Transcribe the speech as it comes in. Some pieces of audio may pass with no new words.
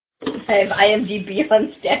I have IMDb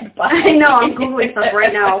on standby. I know, I'm Googling stuff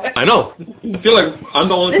right now. I know. I feel like I'm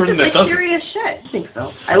the only person that does it. This is serious shit. I think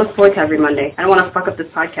so. I look forward to every Monday. I don't want to fuck up this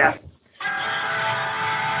podcast.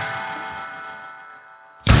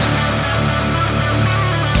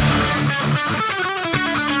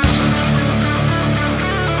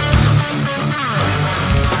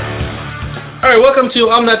 All right, welcome to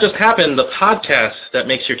That Just Happened, the podcast that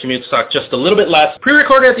makes your commute suck just a little bit less.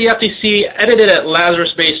 Pre-recorded at the FTC, edited at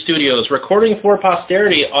Lazarus Bay Studios, recording for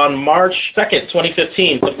posterity on March 2nd,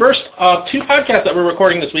 2015. The first of two podcasts that we're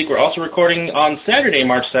recording this week. We're also recording on Saturday,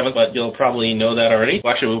 March 7th, but you'll probably know that already.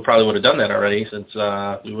 Well, actually, we probably would have done that already since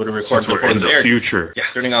we would have recorded before in the future. Yeah,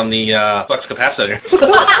 turning on the flux capacitor.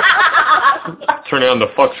 Turning on the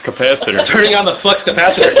flux capacitor. Turning on the flux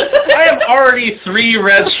capacitor. I am already 3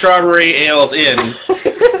 red strawberry ales in.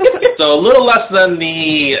 So a little less than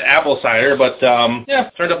the apple cider, but yeah,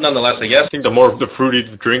 turned up nonetheless, I guess. I think the more the fruity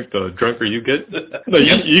you drink, the drunker you get.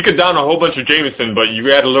 You could down a whole bunch of Jameson, but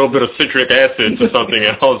you add a little bit of citric acid to something,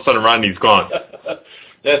 and all of a sudden Rodney's gone.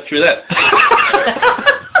 That's true that.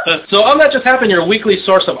 So on That Just Happened, your weekly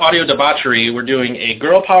source of audio debauchery, we're doing a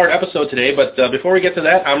girl-powered episode today, but before we get to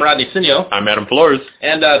that, I'm Rodney Sinio. I'm Adam Flores.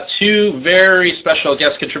 And 2 very special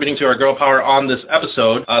guests contributing to our girl power on this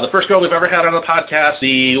episode. The first girl we've ever had on the podcast,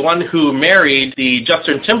 the one who married the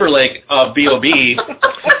Justin Timberlake of B.O.B.,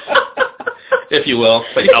 if you will.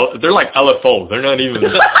 But they're like LFOs. They're not even...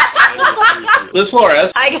 Liz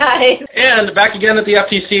Flores. Hi, guys. And back again at the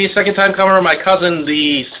FTC, second time comer, my cousin,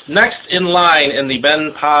 the next in line in the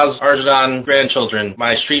Ben Paz Arjadon grandchildren,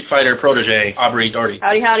 my Street Fighter protege, Aubrey Dougherty.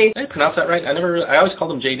 Howdy, howdy. Did I pronounce that right? I always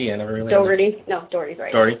called him JD. I never really... Dougherty. No, Dougherty's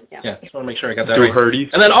right. Dougherty? Yeah. Just want to make sure I got that right. Dougherty.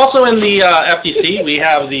 And then also in the FTC, we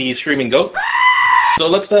have the Screaming Goat. So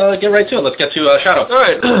let's get right to it. Let's get to shout-outs. All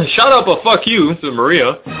right. Shout-out a fuck you to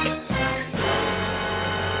Maria.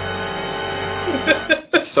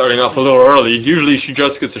 Starting off a little early. Usually she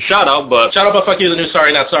just gets a shout-out, but... Shout out about fuck you, the new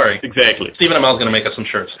Sorry Not Sorry. Exactly. Stephen Amel's going to make us some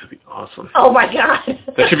shirts. That'd be awesome. Oh, my God.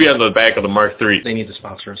 That should be on the back of the Mark III. They need to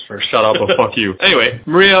sponsor us first. Shout out, but fuck you. Anyway,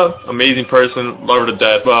 Maria, amazing person, love her to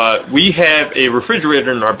death. But we have a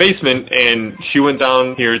refrigerator in our basement, and she went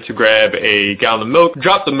down here to grab a gallon of milk,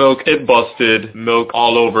 dropped the milk, it busted, milk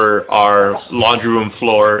all over our laundry room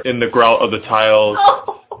floor, in the grout of the tiles.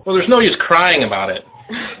 Oh. Well, there's no use crying about it.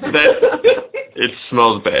 It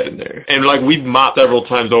smells bad in there. And like we've mopped several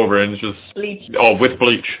times over and it's just... Bleach. Oh, with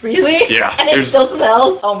bleach. Really? Yeah. And it still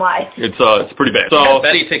smells? Oh my. It's pretty bad. So Did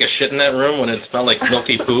Betty take a shit in that room when it smelled like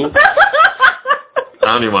milky poo? I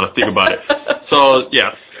don't even want to think about it. So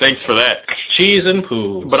yeah, thanks for that. Cheese and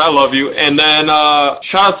poo. But I love you. And then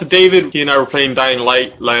shout out to David. He and I were playing Dying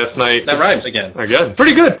Light last night. That rhymes again.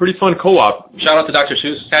 Pretty good. Pretty fun co-op. Shout out to Dr.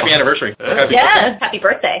 Seuss. Happy anniversary. Yes. Happy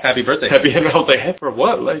birthday. Happy birthday. Happy anniversary. For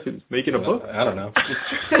what? Like making a book? I don't know.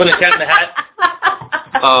 Put a cat in the hat.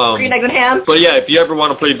 Green eggs and ham. But yeah, if you ever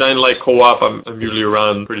want to play Dying Light co-op, I'm usually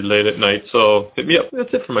around pretty late at night, so hit me up.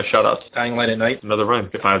 That's it for my shout-outs. Dying Light at night. Another rhyme,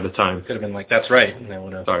 if I have the time. Could have been like, that's right. And that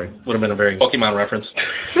would have been a very Pokemon reference.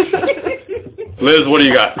 Liz, what do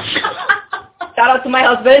you got? Shout out to my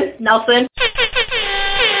husband, Nelson.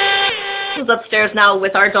 He's upstairs now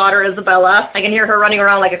with our daughter, Isabella. I can hear her running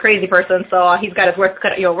around like a crazy person, so he's got his work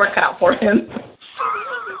cut out for him.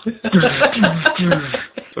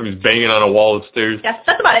 Somebody's banging on a wall upstairs. Yes,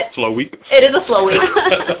 that's about it. Slow week. It is a slow week.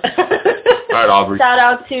 All right, Aubrey. Shout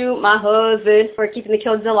out to my husband for keeping the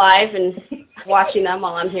kids alive and watching them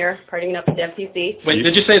while I'm here partying up at the FTC. Wait,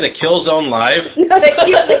 did you say the Kill Zone Live? No, they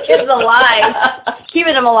keep the kids alive.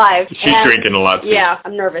 Keeping them alive. She's drinking a lot, too. Yeah,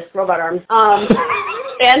 I'm nervous. Robot arms.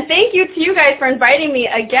 And thank you to you guys for inviting me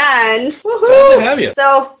again. Woohoo! Glad to have you.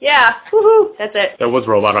 So, yeah. Woohoo! That's it. That was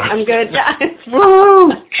robot arms. I'm good. Yeah.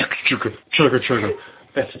 Woo! Chugga.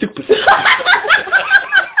 That's stupid.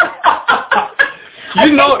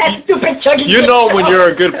 You know when you're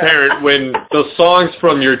a good parent when the songs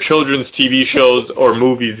from your children's TV shows or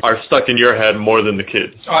movies are stuck in your head more than the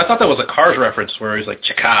kids. Oh, I thought that was a Cars reference where he's like,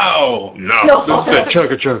 Chicow. No. This said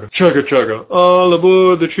chugga, all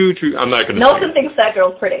aboard the choo-choo. I'm not going to Nelson thinks that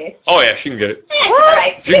girl's pretty. Oh, yeah, she can get it. All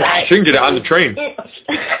right. She can get it on the train.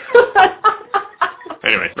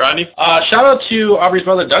 Anyway, Rodney? Shout out to Aubrey's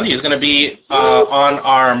brother, Dundee. He's going to be on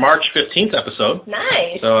our March 15th episode.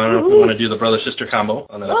 Nice. So I don't know if we want to do the brother-sister combo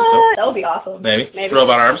on that episode. That would be awesome. Maybe.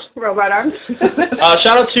 Robot arms. Robot arms.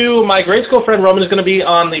 Shout out to my grade school friend, Roman, is going to be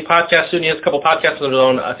on the podcast soon. He has a couple podcasts of his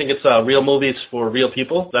own. I think it's Real Movies for Real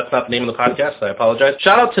People. That's not the name of the podcast. I apologize.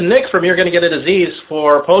 Shout out to Nick from You're Gonna Get a Disease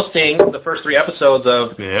for posting the first 3 episodes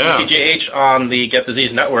of UTJH on the Get Disease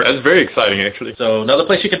Network. That's very exciting, actually. So another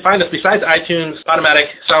place you can find us besides iTunes, Spotify, Podomatic,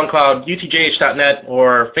 SoundCloud, UTJH.net,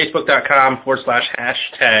 or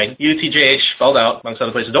Facebook.com/hashtag UTJH, spelled out, amongst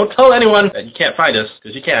other places. Don't tell anyone that you can't find us,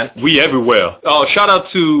 because you can. We everywhere. Oh, shout out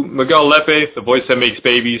to Miguel Lepe, the voice that makes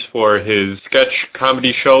babies, for his sketch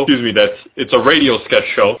comedy show. Excuse me, it's a radio sketch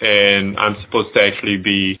show, and I'm supposed to actually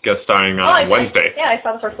be guest starring on Wednesday. Yeah, I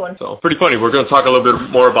saw the first one. So, pretty funny. We're going to talk a little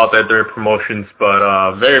bit more about that during promotions, but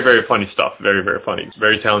very, very funny stuff. Very, very funny.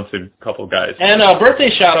 Very talented couple guys. And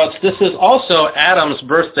birthday shout-outs. This is also Adam's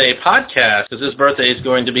birthday podcast, because his birthday is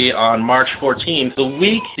going to be on March 14th.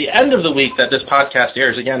 The end of the week that this podcast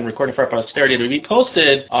airs, again, recording for our posterity, it will be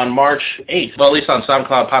posted on March 8th. Well, at least on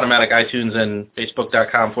SoundCloud, Podomatic, iTunes, and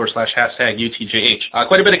Facebook.com/hashtag UTJH.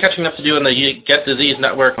 Quite a bit of catching up to do in the Get Disease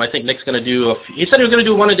Network. I think Nick's going to do he said he was going to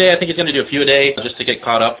do one a day. I think he's going to do a few a day just to get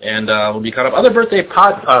caught up, and we'll be caught up. Other birthday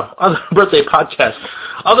podcasts.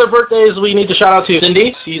 Other birthdays we need to shout out to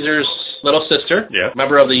Cindy, Caesar's little sister,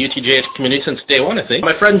 member of the UTJH community since day one, I think.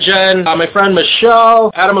 My friend Jen, my friend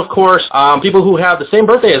Michelle, Adam, of course. People who have the same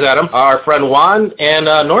birthday as Adam, our friend Juan, and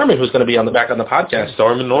Norman, who's going to be on the podcast.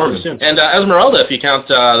 Norman. Soon. And Esmeralda, if you count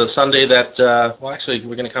the Sunday that, well, actually,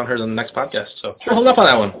 we're going to count her in the next podcast. So hold up on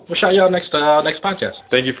that one. We'll shout you out next podcast.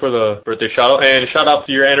 Thank you for the birthday shout out, and shout out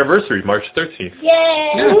to your anniversary, March 13th.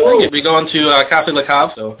 Yay! Yeah, thank you. We go into Café Le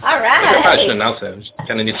Cave, so all right. I probably should announce that.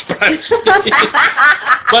 Kind of need a surprise.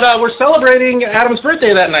 But we're celebrating Adam's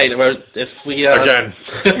birthday that night. If we again,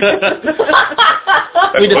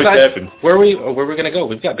 we decide where we're going to go.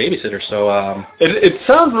 We've got babysitters, so it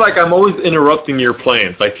sounds like I'm always interrupting your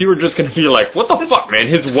plans. Like people are just going to be like, "What the fuck, man?"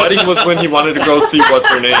 His wedding was when he wanted to go see what's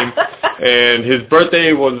her name, and his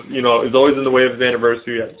birthday was, is always in the way of his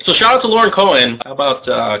anniversary. So shout out to Lauren Cohen about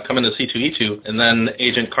coming to C2E2, and then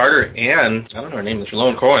Agent Carter and I don't know her name, it's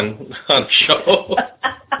Lauren Cohen on the show.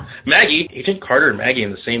 Maggie, Agent Carter and Maggie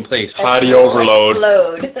in the same place. Potty overload.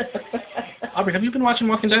 Aubrey, have you been watching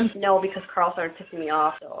Walking Dead? No, because Carl started pissing me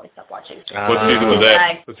off, so I stopped watching. What season was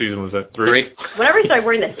that? What season was that? 3? Whenever he started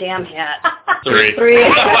wearing the damn hat. 3.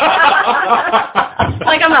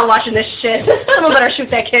 Like, I'm not watching this shit. Someone better shoot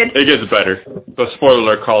that kid. It gets better. But spoiler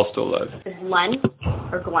alert, Carl's still alive. Is Len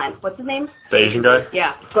or Glenn? What's his name? The Asian guy?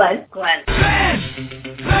 Yeah, Glenn.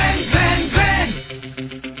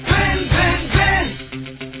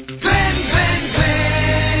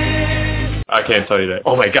 I can't tell you that.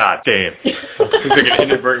 Oh my god, damn. It's like an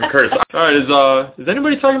inadvertent curse. Alright, is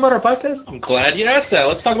anybody talking about our podcast? I'm glad you asked that.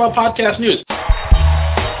 Let's talk about podcast news.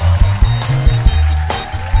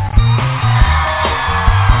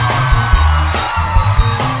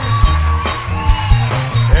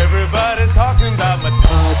 Everybody talking about my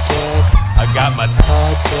podcast. I got my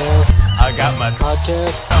podcast. I got my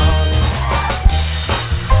podcast on.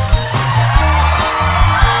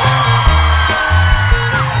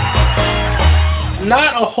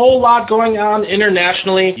 Not a whole lot going on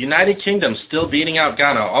internationally. United Kingdom still beating out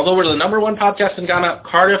Ghana. Although we're the number one podcast in Ghana,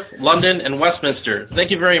 Cardiff, London, and Westminster. Thank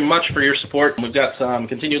you very much for your support. We've got some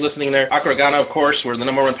continued listening there. Accra, Ghana, of course. We're the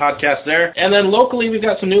number one podcast there. And then locally, we've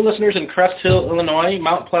got some new listeners in Crest Hill, Illinois,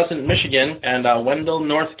 Mount Pleasant, Michigan, and Wendell,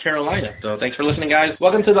 North Carolina. So thanks for listening, guys.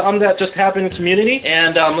 Welcome to the That Just Happened community.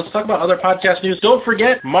 And let's talk about other podcast news. Don't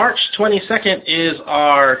forget, March 22nd is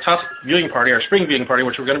our Tusk viewing party, our spring viewing party,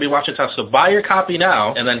 which we're going to be watching Tusk. So buy your copy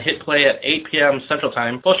now, and then hit play at 8 p.m. Central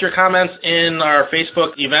Time. Post your comments in our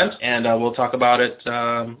Facebook event, and we'll talk about it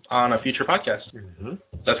on a future podcast. Mm-hmm.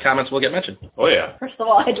 Those comments will get mentioned. Oh, yeah. First of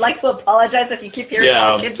all, I'd like to apologize if you keep hearing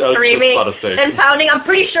kids screaming and pounding. I'm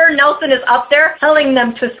pretty sure Nelson is up there telling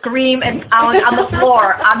them to scream and pound on the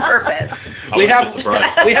floor on purpose. We have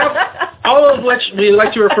all of which we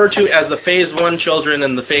like to refer to as the Phase 1 children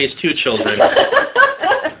and the Phase 2 children.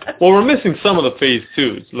 Well, we're missing some of the Phase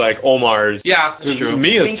 2s, like Omar's. Yeah, that's true.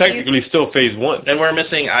 Mia's technically still Phase 1. And we're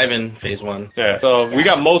missing Ivan, Phase 1. Yeah, so we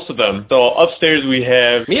got most of them. So upstairs we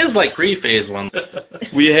have... Mia's like pre-Phase 1.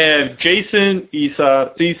 We have Jason,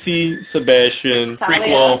 Isa, Cece, Sebastian,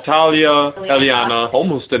 Prequel, Talia, Eliana,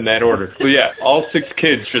 almost in that order. So yeah, all 6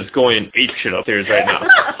 kids just going apeshit upstairs right now.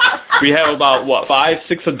 We have about, 5,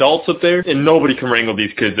 6 adults up there, and nobody can wrangle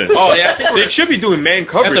these kids in. Oh, yeah. They should be doing man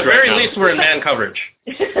coverage at the very right least, we're in man coverage.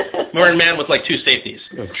 We're in man with like 2 safeties.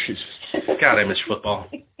 Oh, Jesus. God, I miss football.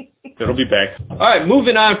 It'll be back. All right,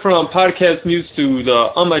 moving on from podcast news to the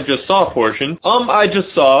I Just Saw portion. I just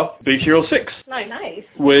saw Big Hero 6. Nice.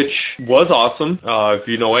 Which was awesome. If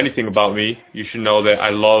you know anything about me, you should know that I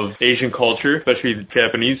love Asian culture, especially the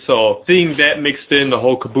Japanese. So seeing that mixed in, the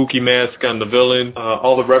whole kabuki mask on the villain,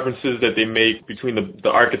 all the references that they make between the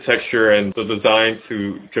architecture and the design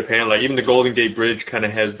to Japan, like even the Golden Gate Bridge kind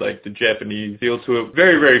of has like the Japanese feel to it.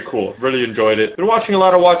 Very, very cool. Really enjoyed it. Been watching a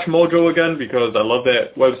lot of Watch Mojo again because I love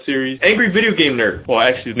that web series. series. Angry Video Game Nerd. Well,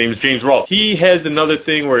 actually, his name is James Rolfe. He has another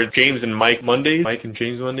thing where James and Mike Mondays. Mike and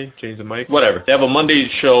James Monday? James and Mike? Whatever. They have a Monday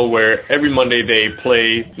show where every Monday they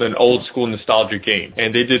play an old school nostalgic game.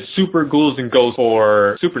 And they did Super Ghouls and Ghosts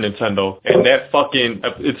for Super Nintendo. And that fucking...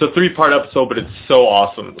 It's a 3-part episode, but it's so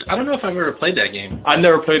awesome. I don't know if I've ever played that game. I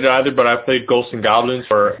never played it either, but I played Ghosts and Goblins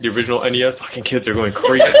for the original NES. Fucking kids are going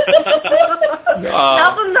crazy.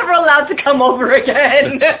 Nelson's never allowed to come over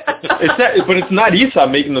again. But it's not Esau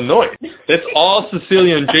making the noise. That's all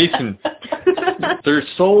Cecilia and Jason. They're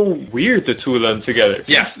so weird, the two of them together.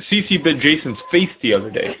 Yeah. Cece bit Jason's face the other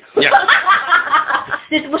day. Yeah.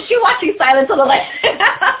 Was she watching Silence of the Lambs?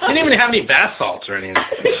 She didn't even have any bath salts or anything.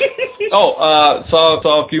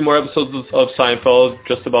 Saw a few more episodes of Seinfeld.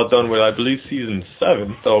 Just about done with, I believe, season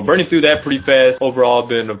 7. So burning through that pretty fast. Overall,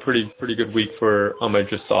 been a pretty good week for I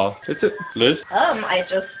just saw. That's it. Liz? I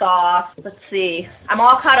just saw, let's see, I'm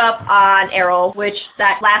all caught up on Arrow, which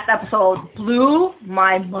that last episode blew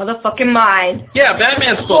my motherfucking mind. Yeah,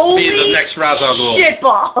 Batman's supposed to be the next Ra's al Ghul.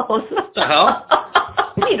 Shitballs. What the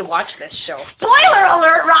hell? You need to watch this show. Spoiler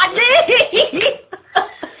alert, Rodney!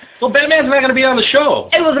 Well, Batman's not going to be on the show.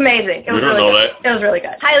 It was amazing. It was really good. It was really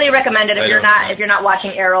good. Highly recommended if you're not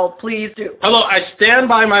watching Arrow, please do. Although I stand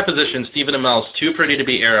by my position, Stephen Amell's too pretty to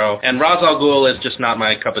be Arrow, and Ra's al Ghul is just not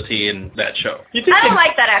my cup of tea in that show. I don't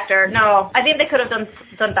like that actor. No, I think they could have done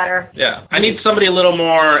better. Yeah, I need somebody a little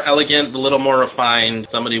more elegant, a little more refined,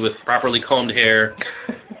 somebody with properly combed hair.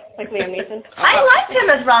 Like Liam Neeson? I liked him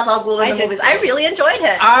as Ra's al Ghul in the movies. I really enjoyed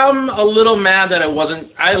him. I'm a little mad that it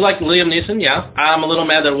wasn't... I like Liam Neeson, yeah. I'm a little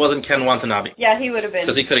mad that it wasn't Ken Watanabe. Yeah, he would have been.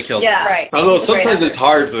 Because he could have killed him. Yeah, right. Although sometimes it's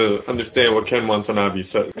hard to understand what Ken Watanabe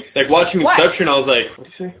said. Like watching Inception, I was like, what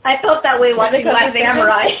did you say? I felt that way watching Last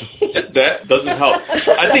Samurai. That doesn't help.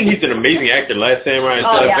 I think he's an amazing actor. Last Samurai is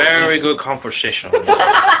a very good conversation.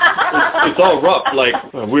 It's all rough. Like,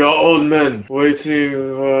 we are old men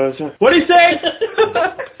waiting. What did he say?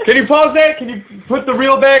 Can you pause that? Can you put the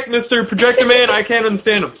reel back, Mr. Projector Man? I can't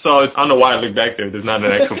understand him. So I don't know why I look back there. There's not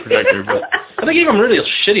an actual projector. But they gave him really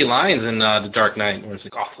shitty lines in The Dark Knight, where it's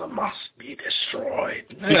like, Gotham must be destroyed.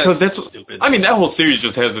 Because that's stupid. I mean, that whole series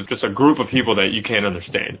just has just a group of people that you can't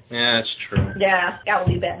understand. Yeah, that's true. Yeah, that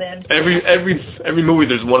would be Batman. Every movie,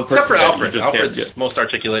 there's one person. Except for Alfred. Just Alfred's can't get. Most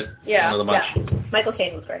articulate. Yeah, of the bunch. Yeah. Michael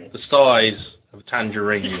Caine was great. The size of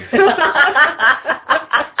Tangerine.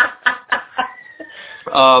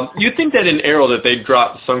 You'd think that in Arrow that they'd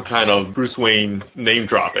drop some kind of Bruce Wayne name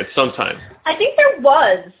drop at some time. I think there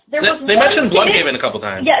was. They mentioned Bloodhaven a couple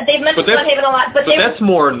times. Yeah, they've mentioned Bloodhaven a lot. But that's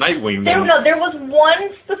more Nightwing. There was one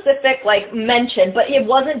specific, mention, but it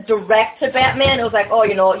wasn't direct to Batman. It was like,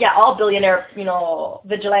 all billionaire,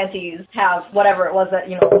 vigilantes have whatever it was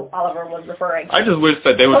that, Oliver was referring to. I just wish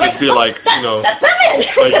that they would just be like, That's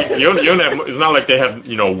Batman! you don't have, it's not like they have,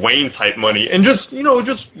 Wayne-type money. And just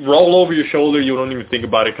roll over your shoulder, you don't even think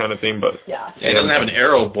about it kind of thing, but... Yeah. He doesn't have an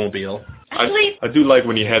Arrow-mobile. I do like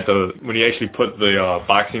when he actually put the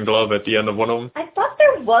boxing glove at the end of one of them. I thought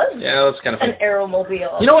there was that's kind of an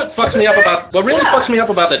Aeromobile. You know what fucks me up about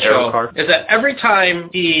that show is that every time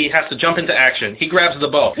he has to jump into action, he grabs the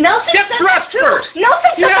bow. Nelson Get dressed first.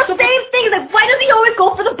 Nelson said the same thing. Like, why does he always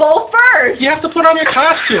go for the bow first? You have to put on your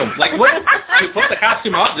costume. Like, what? You put the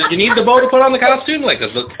costume on. Did you need the bow to put on the costume? Like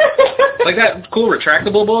that cool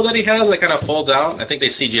retractable bow that he has that kind of folds out. I think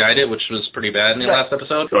they CGI'd it, which was pretty bad in the last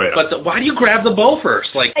episode. Oh, yeah. But why do you grab the bow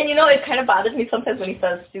first? Like, and it kind of bothers me sometimes when he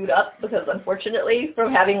says suit up, because unfortunately,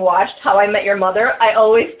 from having watched How I Met Your Mother, I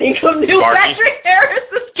always think of Neil Patrick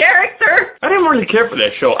Harris's character. I didn't really care for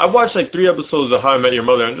that show. I watched 3 episodes of How I Met Your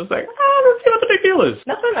Mother and just let's see what the big deal is.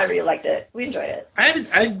 Nothing. I really liked it. We enjoyed it.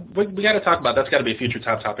 We got to talk about that's got to be a future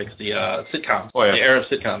top topic. The sitcoms. Oh, yeah. The era of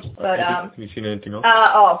sitcoms. But have you seen anything else?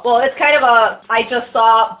 Well, it's kind of I just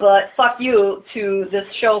saw, but fuck you to this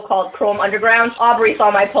show called Chrome Underground. Aubrey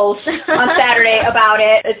saw my post on Saturday about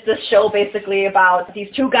it. It's this show basically about these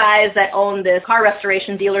 2 guys that own this car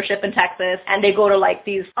restoration dealership in Texas, and they go to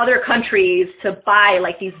these other countries to buy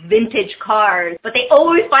these vintage cars, but they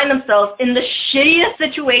always find themselves in the shittiest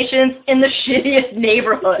situations in the shittiest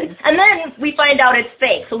neighborhoods. And then we find out it's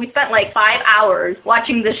fake. So we spent 5 hours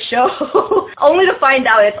watching this show only to find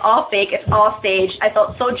out it's all fake, it's all staged. I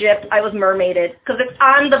felt so gypped. I was mermaided because it's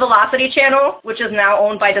on the Velocity channel, which is now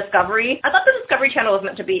owned by Discovery. I thought the Discovery Channel was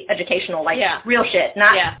meant to be educational, real shit,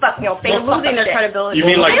 not fake. Losing their credibility. You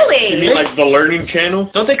mean the Learning Channel?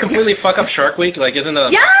 Don't they completely fuck up Shark Week? Isn't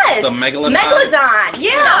the Megalodon? Megalodon.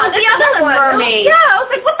 Yeah, the other one. Mermaid. Yeah, I was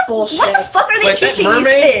like, what the fuck are they teaching that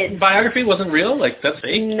mermaid these kids? biography wasn't real? That's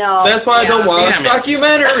fake? No. That's why I don't watch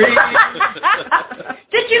documentary.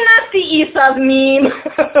 Did you not see Esau's meme?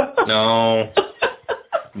 No.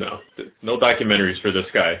 No. No documentaries for this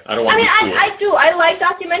guy. I don't want to be cool. I do. I like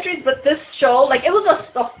documentaries, but this show, like, it was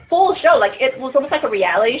a full show. Like, it was almost like a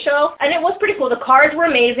reality show, and it was pretty cool. The cars were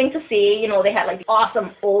amazing to see. You know, they had, like,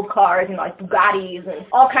 awesome old cars, you know, like Bugattis and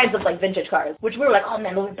all kinds of, like, vintage cars, which we were like, oh,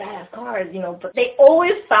 man, those are badass cars, you know. But they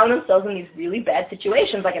always found themselves in these really bad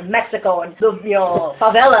situations, like in Mexico and the, you know,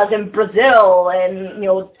 favelas in Brazil and, you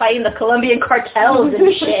know, fighting the Colombian cartels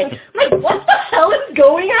and shit. I'm like, what the hell is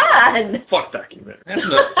going on? Fuck documentary.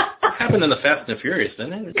 Happened in the Fast and the Furious,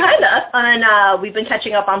 didn't it? Kinda. And we've been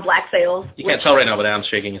catching up on black sales. You can't tell right now, but Adam's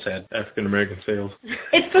shaking his head. African-American sales.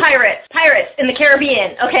 It's pirates. Pirates in the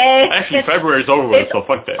Caribbean, okay? Actually, February's over with, so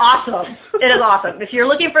fuck that. Awesome. It is awesome. If you're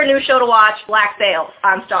looking for a new show to watch, Black Sails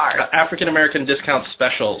on Starz. African-American discount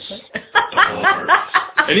specials.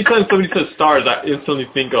 Anytime somebody says Stars, I instantly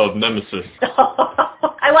think of Nemesis.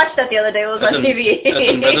 I watched that the other day. It was on TV. That's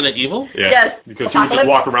in Resident Evil? Yeah. Yes. Because he would just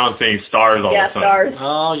walk around saying Stars all the time. Stars.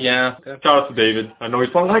 Oh, yeah. Shout out to David. I know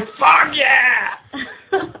he's probably like, fuck yeah!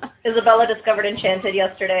 Isabella discovered Enchanted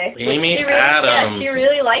yesterday. Amy Adams. Yeah, she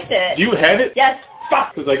really liked it. Do you have it? Yes.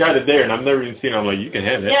 Fuck! Because I got it there and I've never even seen it. I'm like, you can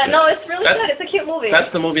have it. Yeah, no, it's really good. It's a cute movie.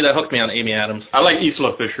 That's the movie that hooked me on Amy Adams. I like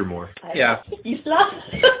Isla Fisher more. Yeah. Isla?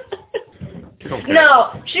 Okay.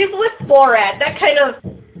 No, she's with Borat. That kind of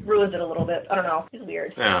ruins it a little bit. I don't know. He's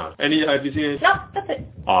weird. Yeah. Have you seen it? No, that's it.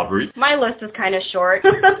 Aubrey. My list is kind of short.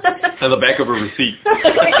 And the back of a receipt.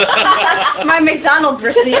 My McDonald's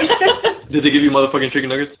receipt. Did they give you motherfucking chicken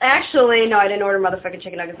nuggets? Actually, no, I didn't order motherfucking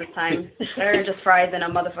chicken nuggets this time. I ordered just fries and a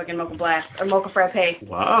motherfucking mocha blast, or mocha frappe.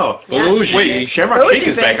 Wow. Yeah. Bougie. Wait, Shamrock Shake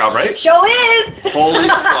is back out, right? Show is! Holy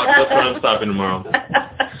fuck, that's where I'm stopping tomorrow.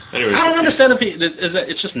 Anyway. I don't understand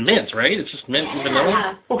it's just mint, right? It's just mint and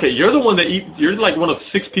vanilla? Okay, you're the one that you're like one of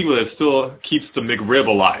 6 people that still keeps the McRib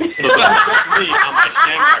alive. So that's me on my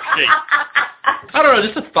Shamrock Shake. I don't know,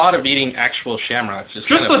 just the thought of eating actual shamrocks. Just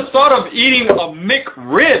the thought of eating a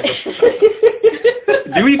McRib.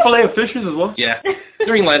 Do you eat filet of fishes as well? Yeah.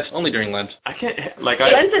 During Lent. Only during Lent. I can't,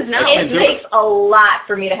 Lent is now. It takes a lot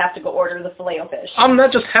for me to have to go order the filet of fish.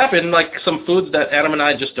 That just happened, like some foods that Adam and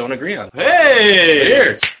I just don't agree on. Hey!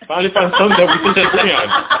 Here. Finally found something that we disagree on.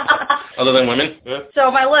 Other than women? Yeah.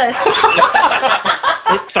 So my list.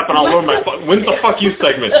 Stepping all over my when's the fuck you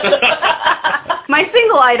segment? My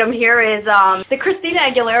single item here is the Christina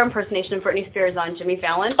Aguilera impersonation of Britney Spears on Jimmy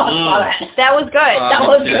Fallon. That was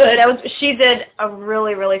good. She did a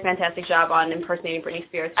really, really fantastic job on impersonating Britney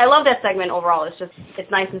Spears. I love that segment overall.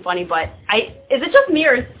 It's nice and funny, but is it just me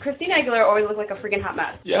or does Christina Aguilera always look like a freaking hot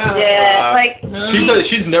mess? Yeah. Yeah.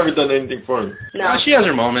 She's never done anything for him. No. She has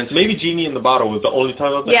her moments. Maybe Genie in the Bottle was the only time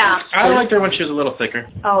I was like, yeah. I liked her when she was a little thicker.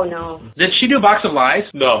 Oh, no. Did she do Box of Lies?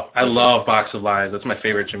 No. I love Box of Lies. That's my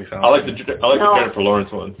favorite Jimmy Fallon. I like the Jennifer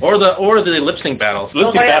Lawrence one. Or the lip sync battles.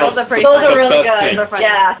 Those are really good. Those are fun.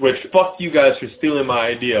 Yeah. Which, fuck you guys for stealing my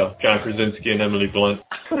idea, John Krasinski and Emily Blunt.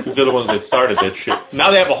 They're the ones that started that shit. Now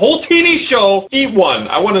they have a whole TV show. Eat one.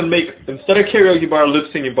 I want to make, instead of karaoke bar, lip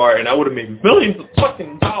singing bar, and I would have made millions of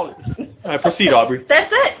fucking dollars. Proceed, Aubrey.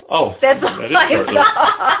 That's it. Oh. That's that is short.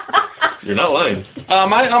 You're not lying.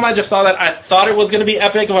 I just saw that. I thought it was going to be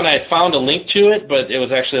epic when I found a link to it, but it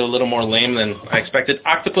was actually a little more lame than I expected.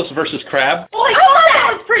 Octopus versus Crab. Oh, I saw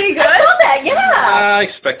that. It's pretty good. I saw that, yeah. I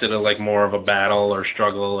expected more of a battle or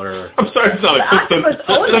struggle or... I'm sorry, it's not like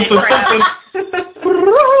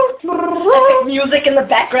music in the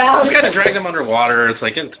background. You got to drag them underwater. It's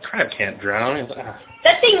like, crab can't drown.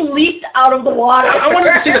 That thing leaped out of the water. I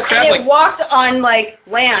wanted to see the crab and it walked on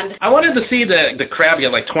land. I wanted to see the crab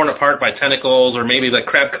get torn apart by tentacles, or maybe the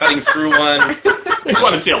crab cutting through one. I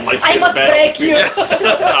want to see a lightsaber. I must break you.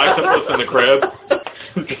 The octopus and the crab.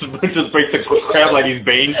 just breaks the crab like he's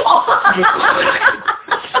Bane. I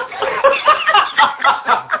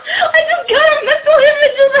just got a mental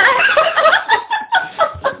image of that.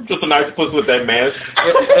 Just an octopus with that mask.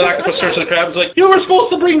 The octopus turns to the crab and is like, you were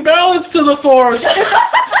supposed to bring balance to the force.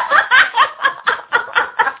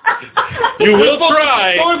 You will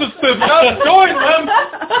try. Join them.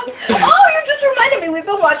 Oh, you just reminded me. We've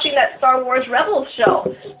been watching that Star Wars Rebels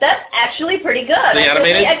show. That's actually pretty good. The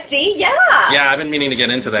animated? XD, yeah. Yeah, I've been meaning to get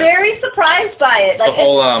into that. Very surprised by it. The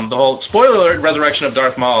whole spoiler alert resurrection of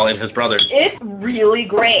Darth Maul and his brothers. It's really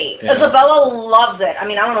great. Yeah. Isabella loves it. I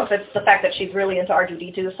mean, I don't know if it's the fact that she's really into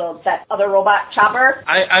R2-D2, so that other robot, Chopper.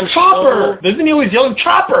 I'm Chopper! Doesn't he always yell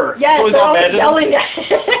Chopper? Yes, they're always yelling at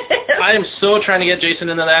it. I am so trying to get Jason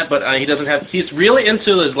into that, but he doesn't have... He's really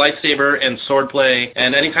into his lightsaber and sword play,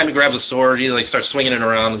 and anytime he grabs a sword, he starts swinging it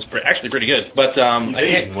around. It's actually pretty good. But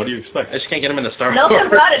what do you expect? I just can't get him into Star Wars. Nelson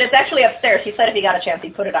brought it. It's actually upstairs. He said if he got a chance,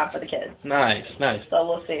 he'd put it on for the kids. Nice. So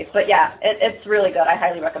we'll see. But yeah, it's really good. I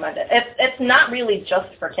highly recommend it. It's not really just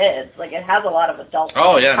for kids. Like, it has a lot of adult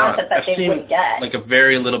content that they wouldn't get. Like a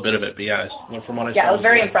very little bit of it, but yeah, from what I saw. Yeah, I was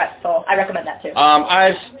very impressed, so I recommend that too.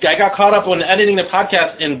 I got caught up when editing the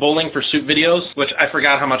podcast in Bowling for Soup videos, which I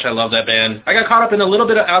forgot how much I love that band. I got caught up in a little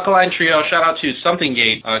bit of Alkaline Trio. Shout out to Something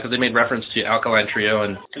Gate, because they made reference to Alkaline Trio,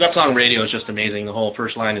 and that song Radio is just amazing. The whole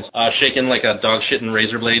first line is shaking like a dog shit in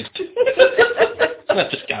razor blades. That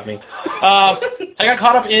just got me. I got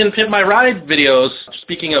caught up in Pimp My Ride videos,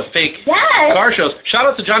 speaking of fake car shows. Shout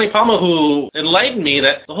out to Johnny Palma, who enlightened me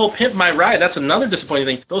that the whole Pimp My Ride, that's another disappointing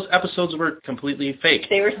thing. Those episodes were completely fake.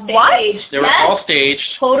 They were staged. They were all staged.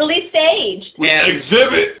 Totally staged. And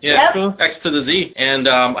Exhibit. Yeah, X to the Z. And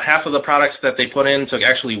half of the products that they put in took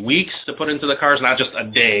actually weeks to put into the cars, not just a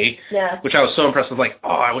day. Yeah. Which I was so impressed with. Like,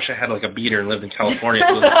 I wish I had like a beater and lived in California.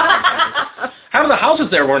 Half of the houses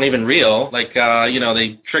there weren't even real. Like,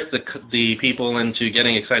 they tricked the people into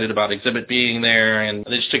getting excited about Exhibit being there, and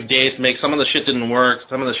they just took days to make. Some of the shit didn't work.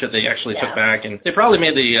 Some of the shit they actually took back, and they probably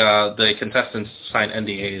made the contestants sign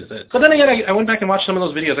NDAs. But then again, I went back and watched some of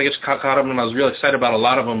those videos. I just caught up, and I was real excited about a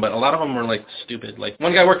lot of them, but a lot of them were like stupid. Like,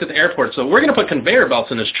 one guy worked at the airport, so we're going to put conveyor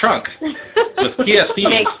belts in his trunk with PSP.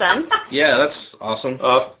 Makes sense. Yeah, that's awesome.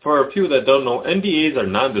 For a few that don't know, NDAs are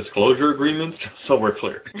non-disclosure agreements, so we're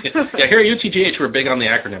clear. Yeah, here at UTJH, we're big on the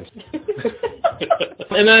acronyms.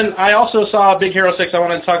 And then I also saw Big Hero 6. I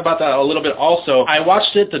wanted to talk about that a little bit also. I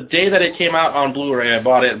watched it the day that it came out on Blu-ray. I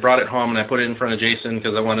bought it, brought it home, and I put it in front of Jason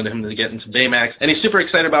because I wanted him to get into Baymax. And he's super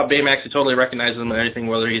excited about Baymax. He totally recognizes him and everything,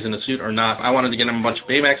 whether he's in a suit or not. I wanted to get him a bunch of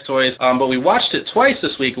Baymax toys. But we watched it twice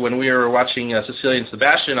this week when we were watching Cecilia and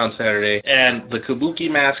Sebastian on Saturday, and the Kabuki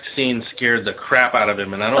mask scene scared the crap out of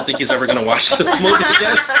him, and I don't think he's ever going to watch this movie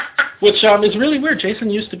again. Which is really weird. Jason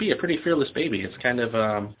used to be a pretty fearless baby. It's kind of...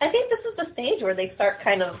 I think this is the stage where they start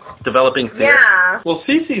kind of... developing fear. Yeah. Well,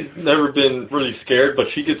 Cece's never been really scared, but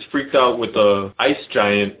she gets freaked out with the ice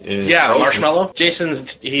giant in... Yeah, Marshmallow. Jason,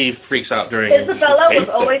 he freaks out during... Isabella was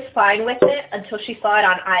always fine with it until she saw it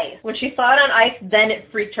on ice. When she saw it on ice, then it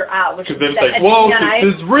freaked her out. Because then it's like, whoa,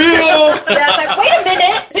 this is real! Yeah, I was like, wait a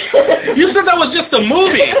minute! You said that was just a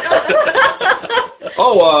movie!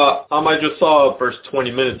 I just saw the first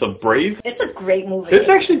 20 minutes of Brave. It's a great movie. It's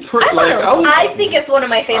actually I think it's one of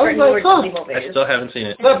my favorite newer Disney movies. I still haven't seen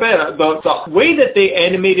it. Not bad. The way that they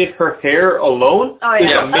animated her hair alone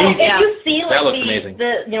is amazing. If you see that looks amazing.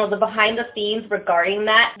 The behind the scenes regarding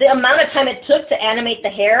that, the amount of time it took to animate the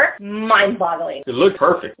hair, mind-boggling. It looked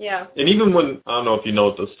perfect. Yeah. And even when, I don't know if you know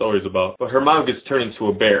what the story's about, but her mom gets turned into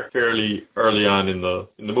a bear fairly early on in the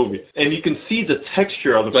movie. And you can see the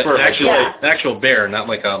texture of the fur. An actual bear, not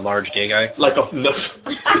like a large gay guy? Like a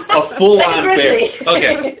full-on bear.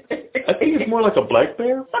 Okay. I think it's more like a black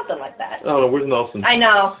bear. Something like that. I don't know. Where's Nelson? I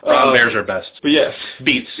know. Brown bears are best. But yes.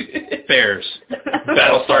 Beats. Bears.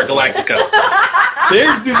 Battlestar Galactica.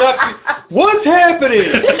 Bears do not... What's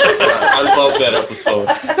happening? I love that episode.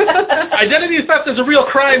 Identity theft is a real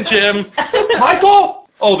crime, Jim. Michael?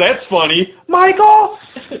 Oh, that's funny. Michael?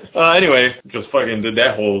 Anyway, just fucking did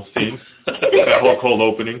that whole scene. That whole cold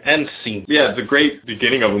opening. And scene. Yeah, it's a great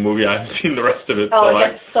beginning of a movie. I haven't seen the rest of it. Oh,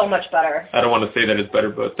 it gets so much better. I don't want to say that it's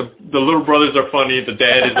better, but the little brothers are funny. The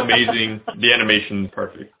dad is amazing. The animation's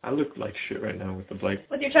perfect. I look like shit right now with the black...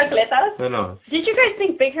 With your chancletas? No. Did you guys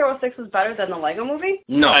think Big Hero 6 was better than the Lego movie?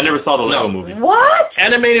 No. I never saw the Lego movie. What?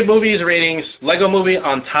 Animated movies ratings, Lego movie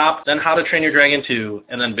on top, then How to Train Your Dragon 2,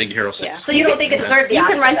 and then Big Hero 6. Yeah. So you don't think it deserved the You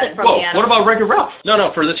Oscar can rent then? it from the What about Wreck-It Ralph?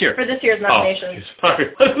 No, for this year. For this year's nomination. Sorry.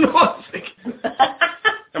 I don't know what I was thinking.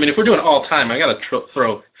 I mean, if we're doing all time, I gotta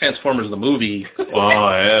throw Transformers the movie. Oh,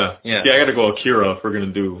 yeah. I gotta go Akira if we're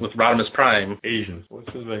gonna do... With Rodimus Prime. Asian.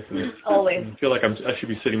 What's his name? Always. I feel like I should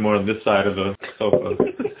be sitting more on this side of the sofa.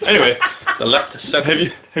 Anyway. The left is set. Have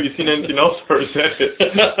you seen anything else for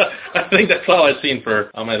I think that's all I've seen for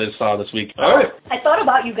I just saw this week. All right. I thought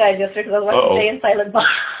about you guys yesterday because I was watching Jay and Silent Bob.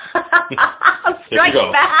 Strike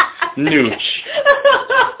back. Nooch.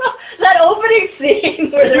 That opening scene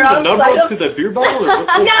where they're outside of... to the beer bottle? Or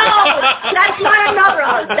No! That's not a nub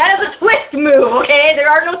rub. That is a twist move, okay? There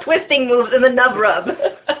are no twisting moves in the nub rub.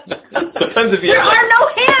 Depends if you there are no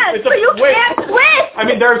hands, so you can't twist! I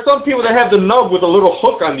mean, there are some people that have the nub with a little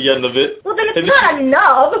hook on the end of it. Well, then it's not a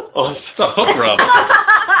nub. Oh, it's a hook rub.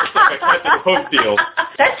 Hook deal.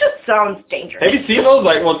 That just sounds dangerous. Have you seen those?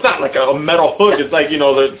 Like, well, it's not like a metal hook. It's like,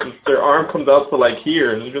 their arm comes out to like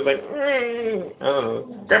here, and it's just like, I don't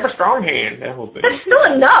know. Grab a strong hand. That whole thing. That's still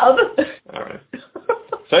a nub. All right.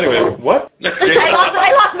 So anyway, what?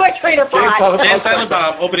 I lost my train of thought. Jay Silent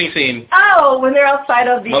Bob, opening scene. Oh, when they're outside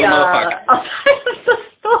of the outside of the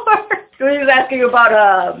store. He was asking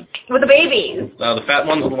about with the babies. The fat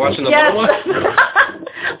ones watching the little ones?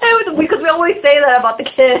 Because we always say that about the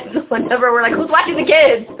kids. Whenever we're like, who's watching the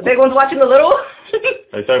kids? The big one's watching the little?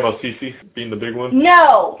 Are you talking about Cece being the big one?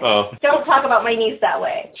 No. Oh. Don't talk about my niece that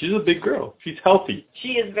way. She's a big girl. She's healthy.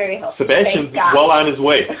 She is very healthy. Sebastian's well on his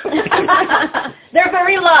way. They're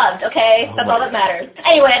very loved, okay? That's all that matters.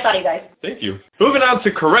 Anyway, I thought of you guys. Thank you. Moving on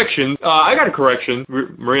to corrections. I got a correction.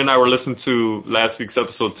 Maria and I were listening to last week's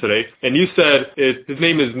episode today, and you said his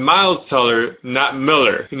name is Miles Teller, not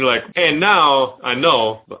Miller. And you're like, and now I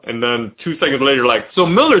know. And then 2 seconds later, you're like, so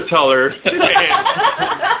Miller Teller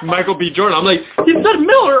and Michael B. Jordan. I'm like, he said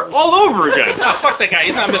Miller all over again. Oh, fuck that guy.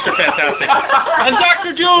 He's not Mr. Fantastic. And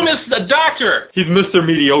Dr. Doom is the doctor. He's Mr.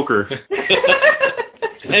 Mediocre.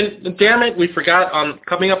 And damn it, we forgot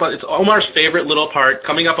coming up on, it's Omar's favorite little part,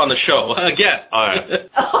 coming up on the show. Again. All right.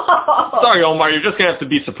 Sorry, Omar, you're just going to have to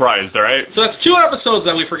be surprised, all right? So that's 2 episodes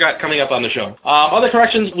that we forgot coming up on the show. Other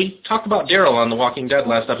corrections, we talked about Daryl on The Walking Dead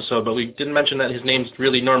last episode, but we didn't mention that his name's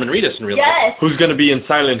really Norman Reedus in real life. Yes. Who's going to be in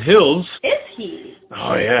Silent Hills? Is he?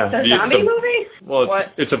 Oh, yeah. The zombie movie? Well,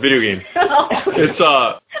 it's a video game.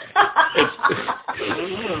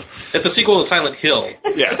 It's a sequel to Silent Hill.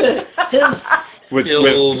 Yeah. With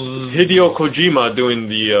Hideo Kojima doing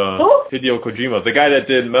Hideo Kojima, the guy that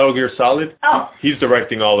did Metal Gear Solid. Oh. He's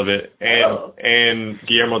directing all of it, and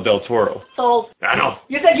Guillermo del Toro. Sold. I know.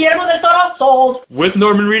 You said Guillermo del Toro? Sold. With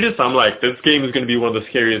Norman Reedus, I'm like, this game is going to be one of the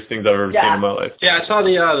scariest things I've ever seen in my life. Yeah, I saw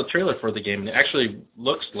the trailer for the game. It actually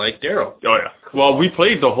looks like Daryl. Oh, yeah. Well, we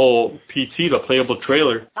played the whole PT, the playable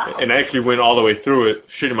trailer, and I actually went all the way through it,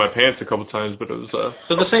 shitting my pants a couple times, but it was...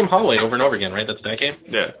 So the same hallway over and over again, right? That's that game?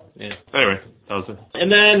 Yeah. Anyway, that was it. And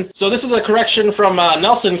then, so this is a correction from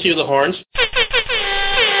Nelson Cue the Horns.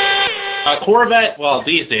 Corvette, well,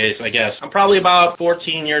 these days, I guess. I'm probably about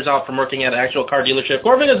 14 years out from working at an actual car dealership.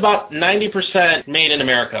 Corvette is about 90% made in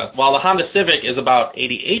America, while the Honda Civic is about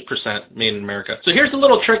 88% made in America. So here's a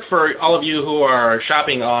little trick for all of you who are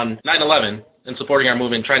shopping on 9/11 and supporting our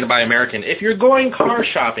movement, trying to buy American. If you're going car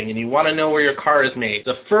shopping and you want to know where your car is made,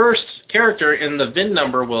 the first character in the VIN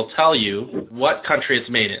number will tell you what country it's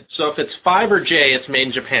made in. So if it's 5 or J, it's made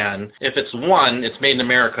in Japan. If it's 1, it's made in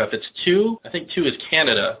America. If it's 2, I think 2 is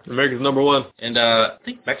Canada. America's number 1. And I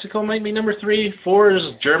think Mexico might be number 3. 4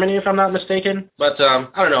 is Germany, if I'm not mistaken. But I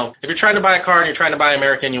don't know. If you're trying to buy a car and you're trying to buy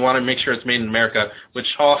American, you want to make sure it's made in America,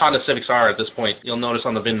 which all Honda Civics are at this point. You'll notice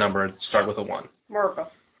on the VIN number, it start with a 1. America.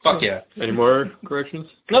 Fuck yeah. Any more corrections?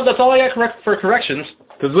 No, that's all I got for corrections.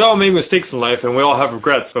 Because we all make mistakes in life and we all have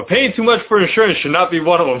regrets, but paying too much for insurance should not be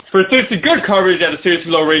one of them. For seriously good coverage at a seriously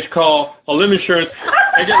low rate, call Lim Insurance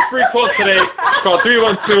and get a free quote today. Call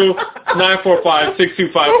 312-945-6254. Visit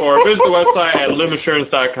the website at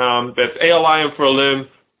liminsurance.com. That's ALIM for Lim,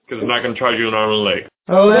 because I'm not going to charge you an arm and a leg.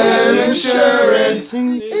 Lim Insurance,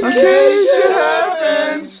 in case it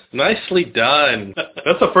happens. Nicely done.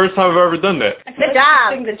 That's the first time I've ever done that. Good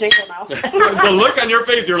job. Sing the jingle now. The look on your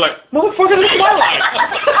face, you're like, motherfucker, this is my life.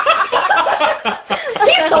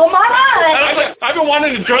 He stole my life. I've been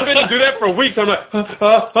wanting to jump in and do that for weeks. I'm like, I'm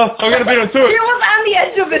going to beat him to it. He was on the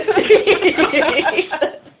edge of his seat.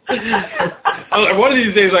 I was like, one of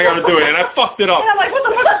these days I got to do it, and I fucked it up. And I'm like, what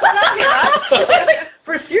the fuck is going on here?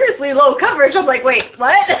 For seriously low coverage, I'm like, wait,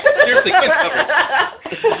 what? Seriously good coverage.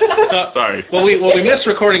 Sorry. Well, we missed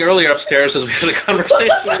recording earlier upstairs as we had a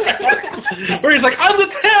conversation where he's like, I'm the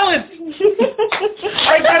talent!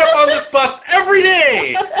 I get up on this bus every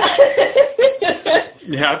day!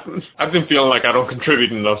 Yeah, I've been feeling like I don't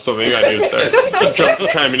contribute enough, so maybe I need to start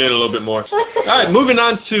chiming in a little bit more. All right, moving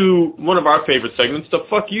on to one of our favorite segments, the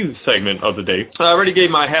Fuck You segment of the day. I already gave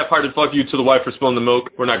my half-hearted fuck you to the wife for spilling the milk.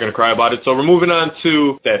 We're not going to cry about it, so we're moving on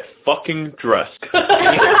to that fucking dress.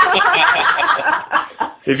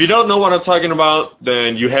 If you don't know what I'm talking about,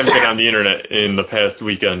 then you haven't been on the internet in the past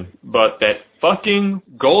weekend. But that fucking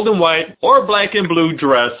gold and white or black and blue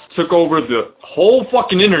dress took over the whole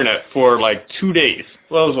fucking internet for like 2 days.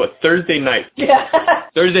 Well, it was Thursday night. Yeah.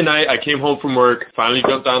 Thursday night, I came home from work, finally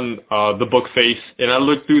jumped on the book face, and I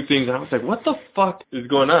looked through things, and I was like, what the fuck is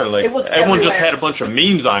going on? Like, everyone just had a bunch of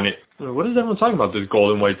memes on it. What is everyone talking about, this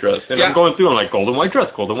gold and white dress? And I'm going through, I'm like, gold and white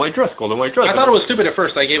dress, gold and white dress, gold and white dress. I thought it was stupid at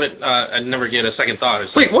first. I gave it, I never gave it a second thought.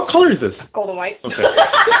 Wait, what color is this? Gold and white. Okay.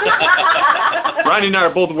 Ronnie and I are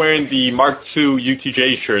both wearing the Mark II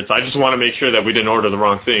UTJH shirts. I just want to make sure that we didn't order the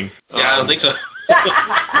wrong thing. Yeah, I don't think so.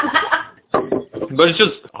 But it's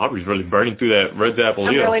just, Aubrey's really burning through that red apple ale.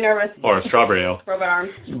 I'm really nervous. Or a strawberry ale. Robot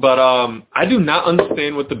arms. But I do not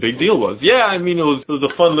understand what the big deal was. Yeah, I mean, it was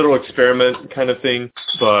a fun little experiment kind of thing.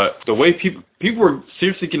 But the way people were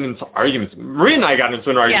seriously getting into arguments. Maria and I got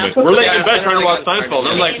into an argument. We're laying in bed trying to watch Seinfeld.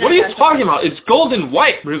 I'm like, what are you talking about? It's gold and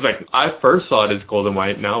white. Maria's like, I first saw it as gold and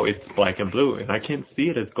white. Now it's black and blue. And I can't see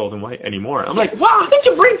it as gold and white anymore. I'm like, wow, how did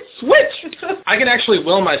you bring Switch? I can actually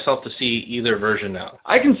will myself to see either version now.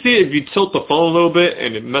 I can see it if you tilt the phone a little bit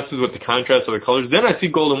and it messes with the contrast of the colors. Then I see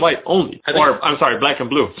gold and white only. Or, I'm sorry, black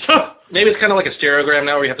and blue. Maybe it's kind of like a stereogram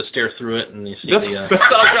now where you have to stare through it and you see I'm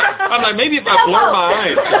like, maybe if I blur my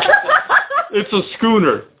eyes. It's a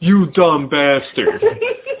schooner, you dumb bastard.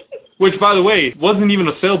 Which, by the way, wasn't even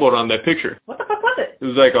a sailboat on that picture. What the fuck was it? It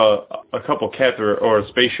was like a couple cats or a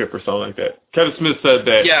spaceship or something like that. Kevin Smith said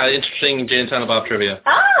that... Yeah, interesting Jay and Silent Bob trivia.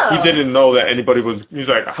 Oh. He didn't know that anybody was... He's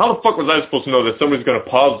like, how the fuck was I supposed to know that somebody's going to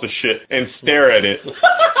pause the shit and stare at it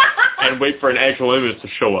and wait for an actual image to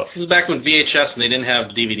show up? This was back when VHS and they didn't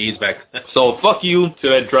have DVDs back then. So, fuck you to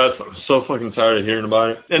that dress. I'm so fucking tired of hearing about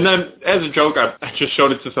it. And then, as a joke, I just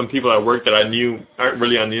showed it to some people at work that I knew aren't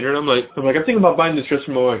really on the internet. I'm like, I'm thinking about buying this dress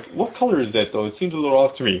from my wife. What color is that, though? It seems a little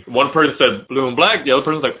off to me. One person said blue and black. The other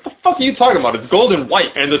person's like, what the fuck are you talking about? It's gold and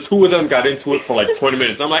white. And the two of them got into it for like 20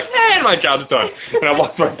 minutes. I'm like, my job's done. And I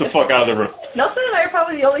walked right the fuck out of the room. Nelson and I are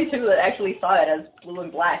probably the only two that actually saw it as blue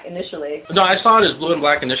and black initially. No, I saw it as blue and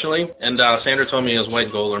black initially, and Sandra told me it was white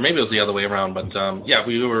and gold, or maybe it was the other way around. But yeah,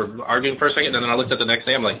 we were arguing for a second, and then I looked at the next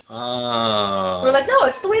day. I'm like, We're like, no,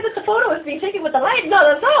 it's the way that the photo is being taken with the light.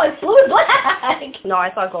 No, it's blue and black. No,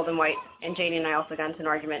 I saw gold and white. And Janie and I also got into an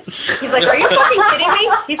argument. He's like, are you fucking kidding me?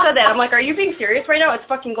 He said that. I'm like, are you being serious right now? It's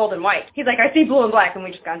fucking gold and white. He's like, I see blue and black, and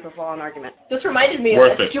we just got into a full-on argument. This reminded me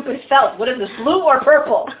of that stupid felt. What is this, blue or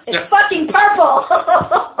purple? It's fucking purple!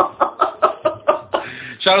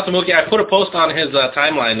 Shout out to Mookie. I put a post on his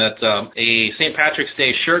timeline that a St. Patrick's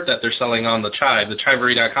Day shirt that they're selling on the Chive, the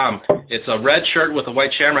Chivery.com. It's a red shirt with a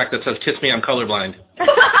white shamrock that says, "Kiss me, I'm colorblind."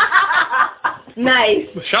 Nice.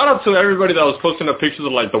 Shout out to everybody that was posting up pictures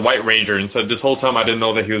of like the White Ranger and said this whole time I didn't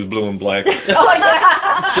know that he was blue and black. Oh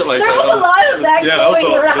yeah. Shit like there that. was a lot of that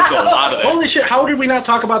going around. There's a lot of that. Holy shit, how did we not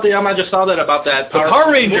talk about I just saw that about that Power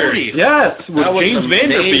Ranger movie. Yes, with James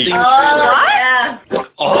Vanderbeek.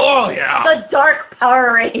 Oh yeah. The Dark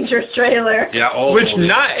Power Rangers trailer. Yeah, which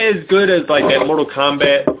not as good as like that Mortal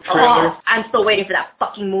Kombat trailer. I'm still waiting for that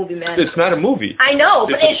fucking movie, man. It's not a movie. I know,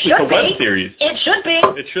 but it should be. It's a web series. It should be.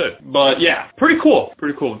 It should. But yeah, pretty cool.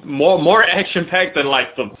 Pretty cool. More action packed than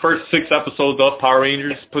like the first 6 episodes of Power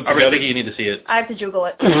Rangers put together. I think you need to see it. I have to juggle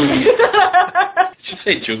it. Did you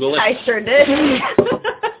say juggle it? I sure did.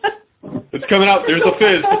 It's coming out. There's a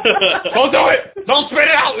fizz. Don't do it. Don't spit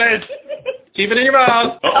it out, Liz. Keep it in your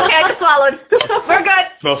mouth. Uh-oh. Okay, I just swallowed. We're good.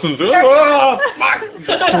 Nelson's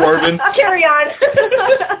swerving. Carry on.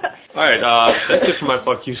 All right, that's it for my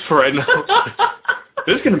fuck yous for right now.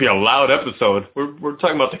 This is going to be a loud episode. We're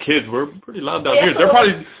talking about the kids. We're pretty loud down here. They're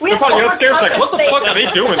probably upstairs like, what the fuck are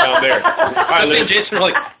they doing down there? All right, me and Jason are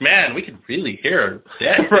like, man, we could really hear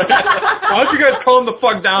that. Why don't you guys calm the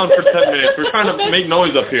fuck down for 10 minutes? We're trying to make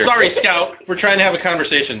noise up here. Sorry, Scout. We're trying to have a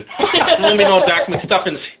conversation. Let me know Doc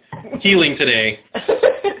McStuffin's healing today.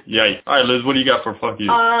 Yikes. All right, Liz, what do you got for fuck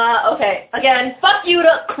you? Okay. Again, fuck you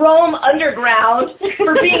to Chrome Underground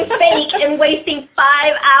for being fake and wasting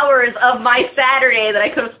 5 hours of my Saturday that I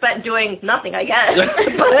could have spent doing nothing, I guess. But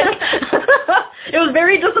it was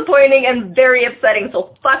very disappointing and very upsetting,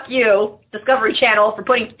 so fuck you, Discovery Channel, for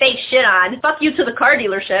putting fake shit on. Fuck you to the car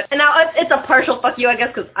dealership. And now it's a partial fuck you, I guess,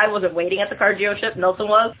 because I wasn't waiting at the car dealership. Nelson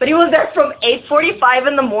was. But he was there from 8:45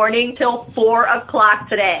 in the morning till 4 o'clock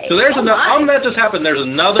today. So there's that just happened. There's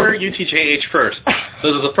another UTJH first.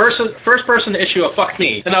 So there's the first person to issue a fuck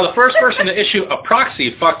me. And now the first person to issue a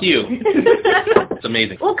proxy fuck you. It's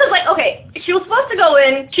amazing. Well, because, okay, she was supposed to go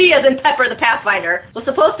in, she as in Pepper the Pathfinder, was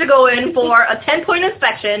supposed to go in for a 10-point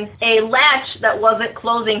inspection, a latch that wasn't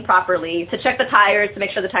closing properly, to check the tires, to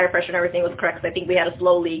make sure the tire pressure and everything was correct, because I think we had a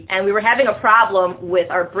slow leak. And we were having a problem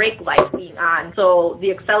with our brake lights being on, so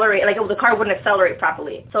the car wouldn't accelerate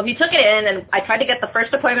properly. So he took it in, and I tried to get the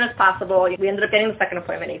first appointment as possible. We ended up getting the second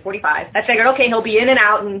appointment, 8:45. I figured, okay, he'll be in and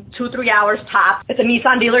out in 2-3 hours top. It's a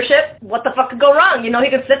Nissan dealership. What the fuck could go wrong? You know, he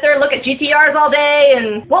could sit there and look at GTRs all day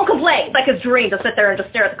and won't complain. It's like his dream to sit there and just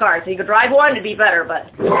stare at the cars. So he could drive one, it'd be better,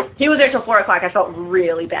 but he was there till 4 o'clock. I felt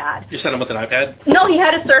really bad. You sent him with an iPad? No, he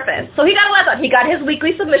had his Surface. So he got a laptop. He got his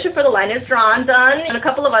weekly submission for the line is drawn done and a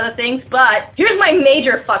couple of other things, but here's my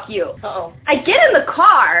major fuck you. Uh-oh. I get in the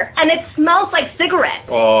car and it smells like cigarettes.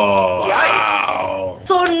 Oh, wow.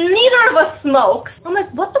 So neither of us smokes. I'm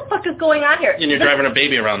like, what the fuck is going on here? And you're driving a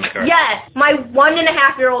baby around the car. Yes, my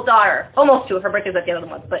 1.5-year-old daughter, almost 2, her birthday's at the end of the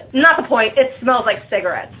month, but not the point, it smells like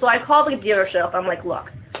cigarettes. So I called the dealership, I'm like, look,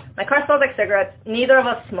 my car smells like cigarettes, neither of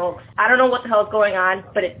us smokes. I don't know what the hell is going on,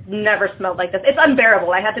 but it never smelled like this. It's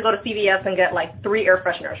unbearable. I had to go to CVS and get like 3 air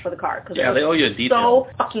fresheners for the car. Yeah, they owe you a detail.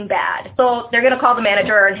 So fucking bad. So they're going to call the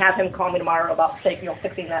manager and have him call me tomorrow about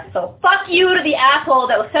fixing that. So fuck you to the asshole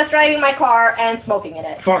that was test driving my car and smoking in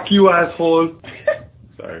it. Fuck you, asshole.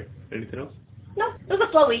 Sorry. Anything else? No, it was a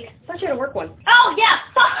slow week. I thought you had a work one. Oh, yeah,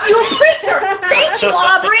 fuck you, printer! Thank you,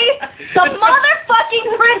 Aubrey! The motherfucking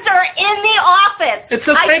printer in the office! It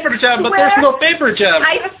says paper jam, but there's no paper jam.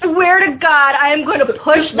 I swear to God, I am going to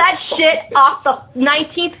push that shit off the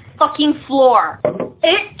 19th fucking floor.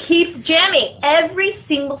 It keeps jamming. Every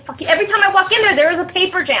time I walk in there is a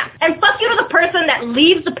paper jam. And fuck you to the person that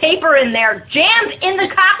leaves the paper in there, jams in the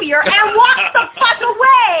copier, and walks the fuck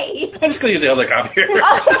away! I'm just going to use the other copier.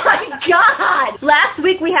 Oh my God! Last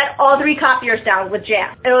week we had all 3 copiers down with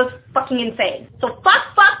jam. It was fucking insane. So fuck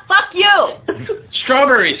you!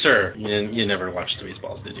 Strawberry, sir. You never watched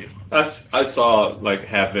Spaceballs, did you? I saw like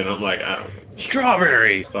half it. I'm like, I don't know.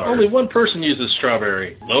 Strawberry. Sorry. Only one person uses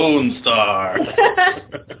strawberry. Lone Star.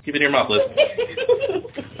 Keep it in your mouth, Liz.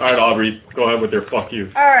 All right, Aubrey, go ahead with your fuck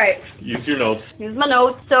you. All right. Use your notes. Here's my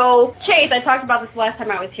notes. So, Chase, I talked about this last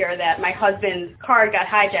time I was here, that my husband's card got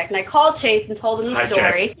hijacked, and I called Chase and told him the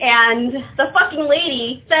story, and the fucking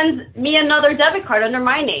lady sends me another debit card under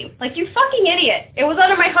my name. Like, you fucking idiot. It was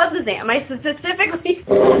under my husband's name. I specifically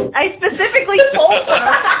told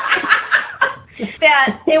her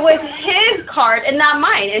that it was his card and not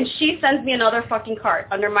mine, and she sends me another fucking card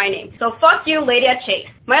under my name. So fuck you, lady at Chase.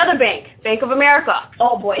 My other bank, Bank of America.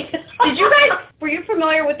 Oh boy. Were you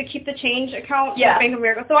familiar with the Keep the Change account? Yeah. Bank of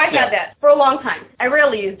America? So I had that for a long time. I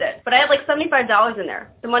rarely used it, but I had like $75 in there.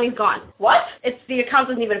 The money's gone. What? The account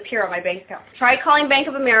doesn't even appear on my bank account. Tried calling Bank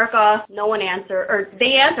of America, no one answered, or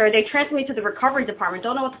they answered, they transferred me to the recovery department.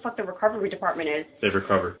 Don't know what the fuck the recovery department is. They've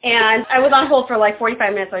recovered. And I was on hold for like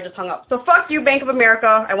 45 minutes, so I just hung up. So fuck you, Bank of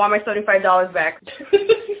America. I want my $75 back.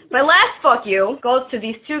 My last fuck you goes to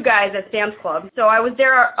these 2 guys at Sam's Club. So I was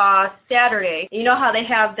there Saturday. You know how they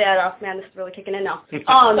have that, man, this is really kicking in now.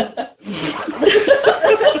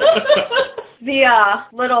 The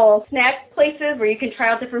little snack places where you can try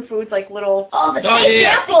out different foods, like little... Oh, the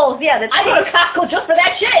samples! Yeah, I go to Costco just for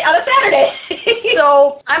that shit on a Saturday.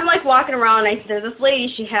 So I'm like walking around, and there's this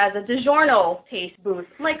lady, she has a DiGiorno taste booth.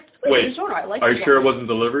 I'm like, wait, DiGiorno, I like Are DiGiorno. You sure it wasn't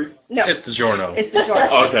delivery? No. It's DiGiorno. It's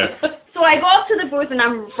DiGiorno. Okay. So I go up to the booth, and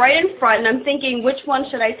I'm right in front, and I'm thinking, which one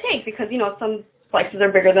should I take? Because, you know, some slices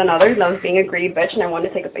are bigger than others, and I was being a greedy bitch, and I wanted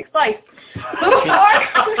to take a big slice. She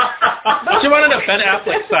wanted a Ben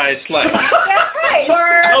Affleck size slice. That's right.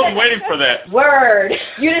 Word. I was waiting for that. Word.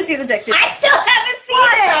 You didn't see the dick, did you? I still haven't seen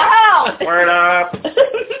it. Word up.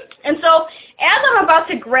 And so, as I'm about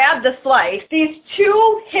to grab the slice, these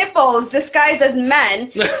 2 hippos disguised as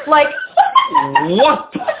men, like,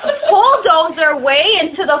 What? bulldoze their way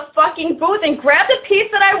into the fucking booth and grab the piece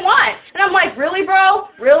that I want. And I'm like, really, bro?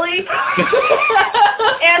 Really?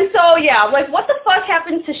 And so, yeah, like, what the fuck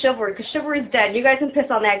happened to Chivalry? Because Chivalry's dead. You guys can piss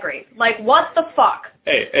on that grave. Like, what the fuck?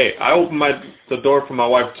 Hey, I opened the door for my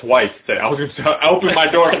wife twice today. I opened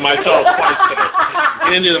my door to myself twice today.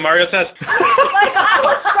 You didn't do the Mario test? Like, I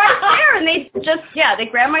was right there, and they just, they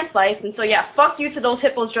grabbed my slice, and so, fuck you to those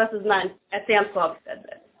hippos dressed as men at Sam's Club. That's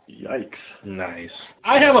it. Yikes. Nice.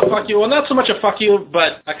 I have a fuck you. Well, not so much a fuck you,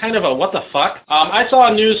 but a kind of a what the fuck. I saw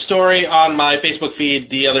a news story on my Facebook feed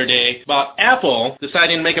the other day about Apple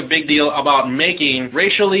deciding to make a big deal about making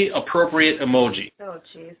racially appropriate emoji. Oh,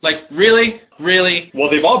 jeez. Like, really? Really? Well,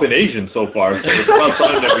 they've all been Asian so far, so it's about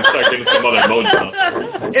time that we start getting some other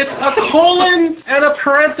emojis. It's a colon and a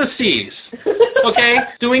parentheses. Okay?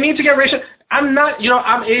 Do we need to get racial? I'm not,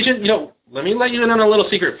 I'm Asian, Let me let you in on a little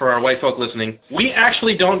secret for our white folk listening. We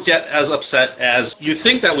actually don't get as upset as you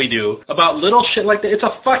think that we do about little shit like that. It's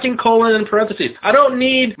a fucking colon and parentheses. I don't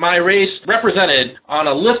need my race represented on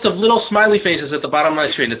a list of little smiley faces at the bottom of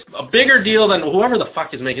my screen. It's a bigger deal than whoever the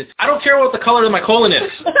fuck is making it. I don't care what the color of my colon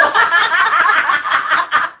is.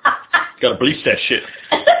 Gotta bleach that shit.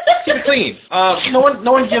 Keep it clean. No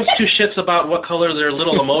one gives 2 shits about what color their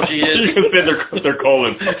little emoji is. You can say their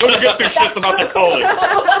colon. Don't give 2 shits about their colon.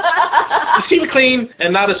 Just keep it clean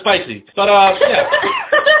and not as spicy. But yeah.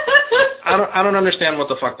 I don't understand what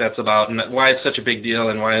the fuck that's about and why it's such a big deal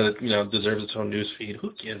and why it deserves its own news feed.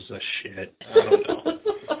 Who gives a shit? I don't know.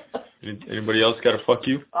 Anybody else got a fuck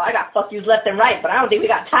you? Oh, I got fuck yous left and right, but I don't think we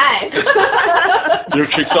got time. Your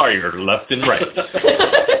chicks are your left and right.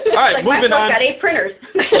 All right, like moving my on. got 8 printers.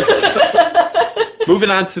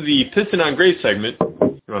 Moving on to the Piston on Grade segment.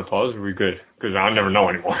 You want to pause? Or are we good? Because I'll never know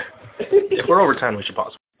anymore. If we're over time, we should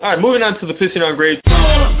pause. All right, moving on to the Piston on Grade.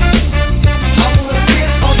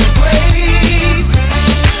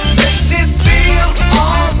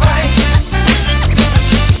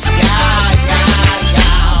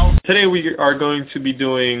 Today we are going to be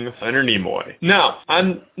doing Leonard Nimoy. Now,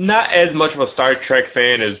 I'm not as much of a Star Trek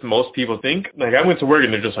fan as most people think. Like, I went to work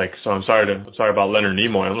and they're just like, so I'm sorry about Leonard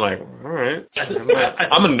Nimoy. I'm like, all right.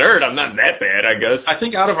 I'm a nerd. I'm not that bad, I guess. I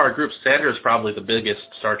think out of our group, Sandra's probably the biggest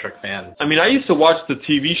Star Trek fan. I mean, I used to watch the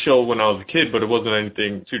TV show when I was a kid, but it wasn't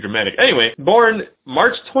anything too dramatic. Anyway, born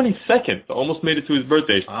March 22nd, almost made it to his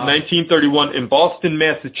birthday, 1931 in Boston,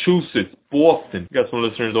 Massachusetts. Boston. Got some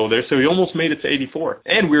listeners over there, so he almost made it to 84.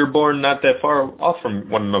 And we were born not that far off from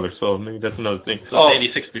one another, so maybe that's another thing. So it's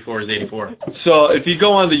 86 before his 84. So if you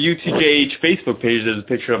go on the UTJH Facebook page, there's a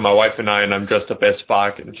picture of my wife and I'm dressed up as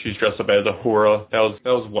Spock, and she's dressed up as a Uhura. That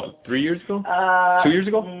was what, 3 years ago? 2 years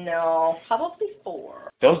ago? No, probably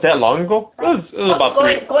 4. That was that long ago? It was about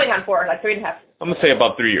going on 4, like 3.5. I'm going to say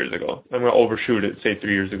about 3 years ago. I'm going to overshoot it, say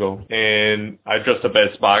 3 years ago. And I dressed up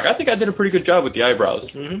as Spock. I think I did a pretty good job with the eyebrows.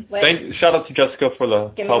 Mm-hmm. Shout out to Jessica for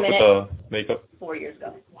the help with the makeup. 4 years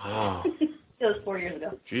ago. Wow. It was 4 years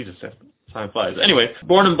ago. Jesus, time flies. Anyway,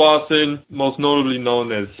 born in Boston, most notably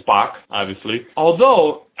known as Spock, obviously.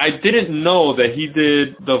 Although, I didn't know that he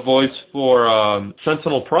did the voice for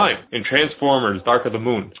Sentinel Prime in Transformers, Dark of the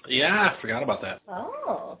Moon. Yeah, I forgot about that.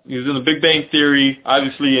 Oh. He was in The Big Bang Theory,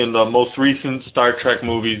 obviously in the most recent Star Trek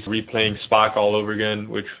movies, replaying Spock all over again,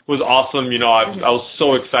 which was awesome. You know, I was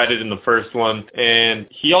so excited in the first one. And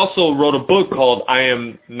he also wrote a book called I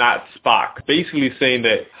Am Not Spock, basically saying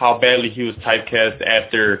that how badly he was typecast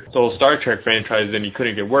after the whole Star Trek franchise and he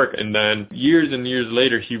couldn't get work. And then years and years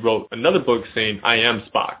later, he wrote another book saying I Am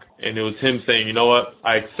Spock. And it was him saying, you know what,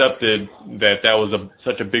 I accepted that was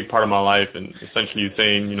such a big part of my life, and essentially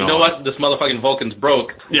saying, you know what, this motherfucking Vulcan's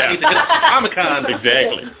broke. Yeah. I need to hit Comic-Con.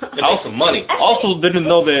 Exactly. It makes some money. Also didn't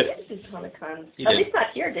know that... He did Comic-Con. He At did. least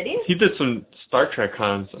not here, did he? He did some Star Trek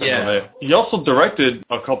cons. I Yeah. know that. He also directed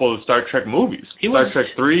a couple of Star Trek movies. Star Trek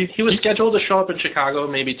 3. He was scheduled to show up in Chicago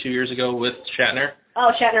maybe 2 years ago with Shatner.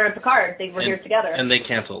 Oh, Shatner and Picard. They were here together. And they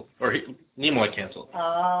canceled. Nimoy canceled.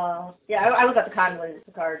 Oh. Yeah, I was at the con when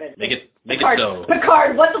Picard did. Make it so.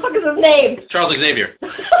 Picard, what the fuck is his name? Charles Xavier.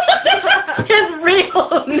 His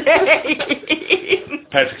real name.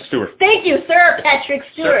 Patrick Stewart. Thank you, Sir Patrick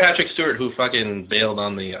Stewart. Sir Patrick Stewart, who fucking bailed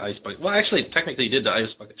on the ice bucket. Well, actually, technically, he did the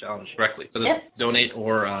ice bucket challenge directly. Donate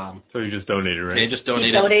or... So he just donated, right? Yeah, he just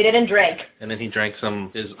donated. He donated and drank. And then he drank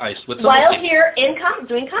his ice with some... While here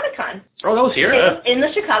doing Comic-Con. Oh, that was here? In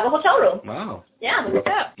the Chicago hotel room. Wow. Yeah, look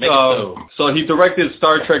at that. So he directed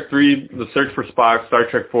Star Trek 3, The Search for Spock, Star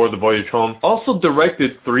Trek 4, The Voyage Home. Also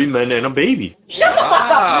directed 3 Men and a Baby. Shut the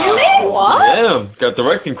fuck up. Really? What? Yeah, got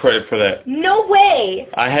directing credit for that. No way.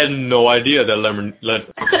 I had no idea that Lemon... Why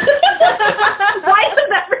does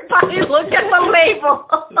everybody look at the label?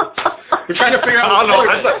 We're trying to figure out... I don't know.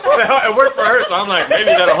 It worked for her, so I'm like, maybe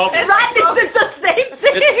that'll help. Rodney did the same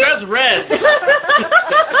thing. It says red.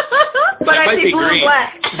 But I see blue and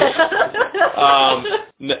black.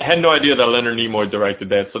 Had no idea that Leonard Nimoy directed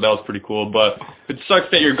that, so that was pretty cool. But it sucks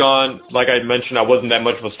that you're gone. Like I mentioned, I wasn't that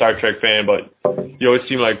much of a Star Trek fan, but you always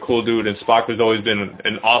seemed like a cool dude, and Spock has always been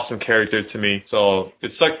an awesome character to me. So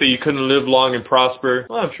it sucks that you couldn't live long and prosper.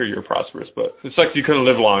 Well, I'm sure you're prosperous, but it sucks you couldn't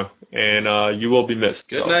live long, and you will be missed.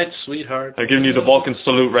 Good night, sweetheart. I'm giving you the Vulcan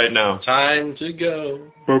salute right now. Time to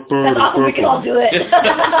go. That's awesome. We can all do it.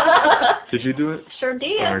 Did you do it? Sure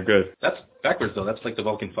did. All right, good. That's backwards, though. That's like the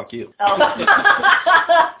Vulcan fuck you. Oh.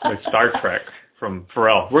 Like Star Trek from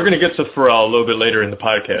Pharrell. We're going to get to Pharrell a little bit later in the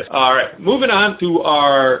podcast. All right, moving on to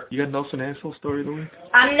our... You got Nelson Asshole story of the week?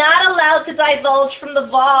 I'm not allowed to divulge from the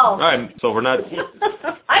vault. All right, so we're not...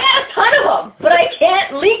 I got a ton of them, but I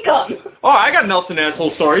can't leak them. Oh, I got Nelson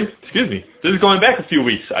Asshole story. Excuse me. This is going back a few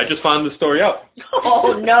weeks. I just found the story out.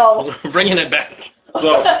 Oh, no. Bringing it back.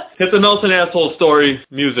 So, hit the Nelson Asshole story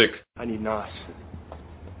music. I need NOS.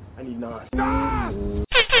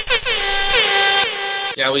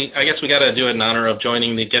 Yeah, I guess we got to do it in honor of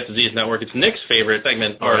joining the Get Disease Network. It's Nick's favorite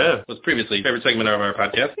segment, was previously favorite segment of our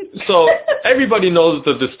podcast. So, everybody knows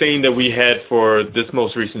the disdain that we had for this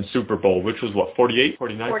most recent Super Bowl, which was what, 48?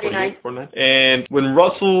 49. And when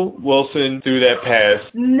Russell Wilson threw that pass...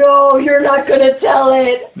 No, you're not going to tell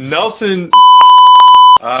it. Nelson...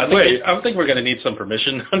 I think we're going to need some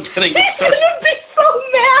permission on getting He's going to be so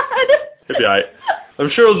mad. It'll be all right.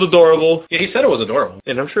 I'm sure it was adorable. Yeah, he said it was adorable.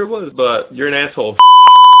 And I'm sure it was, but you're an asshole.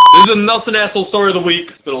 This is a Nelson Asshole story of the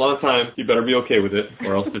week. It's been a long time. You better be okay with it,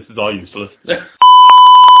 or else this is all useless.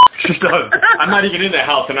 She does. I'm not even in that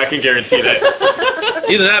house, and I can guarantee that.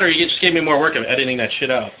 Either that or you just gave me more work of editing that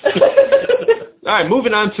shit out. All right,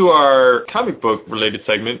 moving on to our comic book related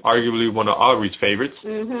segment, arguably one of Aubrey's favorites.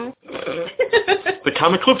 The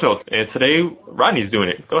comic clip notes. And today, Rodney's doing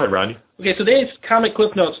it. Go ahead, Rodney. Okay, today's comic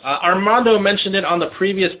clip notes. Armando mentioned it on the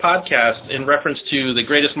previous podcast in reference to the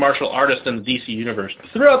greatest martial artist in the DC universe.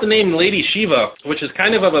 Threw out the name Lady Shiva, which is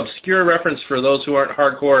kind of an obscure reference for those who aren't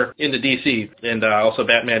hardcore into DC, and also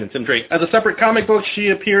Batman and Tim Drake. As a separate comic book, she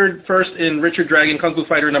appeared first in Richard Dragon Kung Fu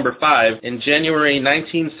Fighter number 5 in January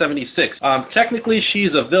 1976. Technically,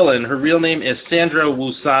 she's a villain. Her real name is Sandra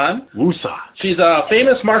Wusan. She's a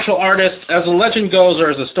famous martial artist. As the legend goes,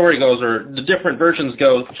 or as the story goes, or the different versions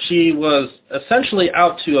go, she was essentially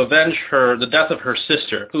out to avenge the death of her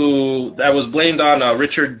sister, that was blamed on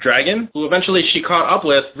Richard Dragon, who eventually she caught up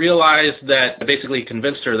with, realized that, basically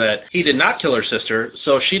convinced her that he did not kill her sister,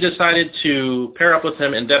 so she decided to pair up with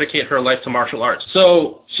him and dedicate her life to martial arts.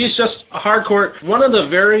 So she's just a hardcore, one of the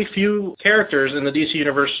very few characters in the DC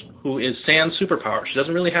universe who is sans superpower. She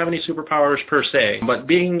doesn't really have any superpowers per se, but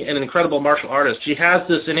being an incredible martial artist, she has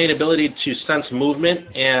this innate ability to sense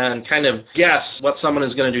movement and kind of guess what someone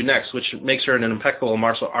is going to do next, which makes her an impeccable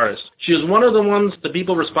martial artist. She was one of the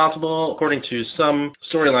people responsible, according to some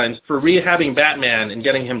storylines, for rehabbing Batman and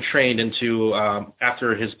getting him trained into,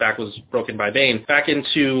 after his back was broken by Bane, back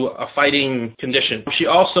into a fighting condition. She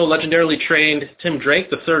also legendarily trained Tim Drake,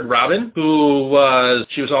 the third Robin,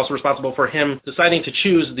 she was also responsible for him deciding to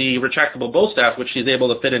choose the retractable bow staff, which he's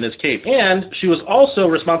able to fit in his cape. And she was also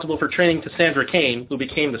responsible for training Cassandra Cain, who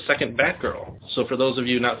became the second Batgirl. So for those of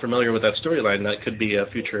you not familiar with that storyline, that could be a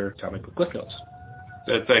future comic book clip notes.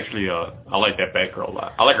 That's actually, I like that Batgirl a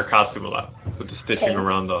lot. I like her costume a lot, with the stitching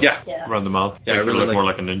around the mouth. Yeah, I really like more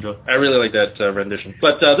like a ninja. I really like that rendition.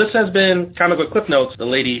 But this has been Comic Book Clip Notes, the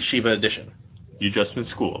Lady Shiva edition. You just been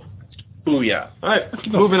schooled. Booyah. All right,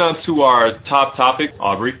 moving on to our top topic,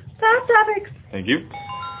 Aubrey. Top topics. Thank you.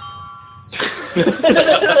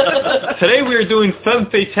 Today we are doing femme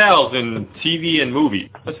fatales in TV and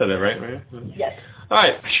movie. I said that right? Yes. All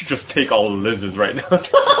right, I should just take all the Liz's right now.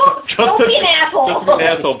 Don't be an asshole. Just be an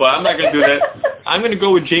asshole, but I'm not going to do that. I'm going to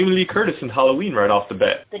go with Jamie Lee Curtis in Halloween right off the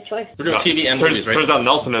bat. Good choice. We're doing TV and movies, right? Turns out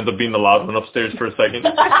Nelson ends up being the loud one upstairs for a second.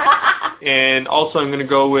 And also I'm going to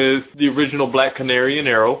go with the original Black Canary in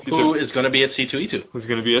Arrow. Who is going to be at C2E2? Who's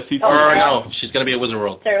going to be at C2E2? Or no, she's going to be at Wizard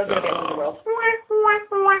World. Sarah's going to be at Wizard World.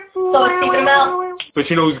 So it's Stephen Amell. But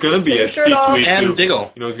you know who's going to be at C2E2? And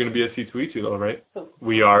Diggle. You know who's going to be at C2E2 though, right? Who?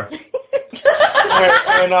 We are.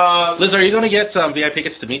 Liz, are you going to get VIP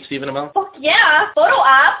tickets to meet Stephen Amell? Fuck yeah. Photo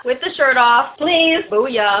op with the shirt off, please.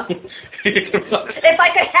 Booyah. If I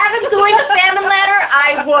could have him doing the Phantom Ladder,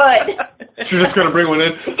 I would. She's just going to bring one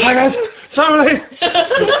in. Hi guys, sorry.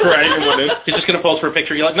 Just dragging one in. He's just going to pose for a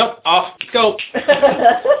picture. You're like, nope, off, go.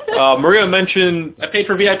 Maria mentioned... I paid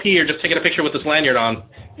for VIP, you're just taking a picture with this lanyard on.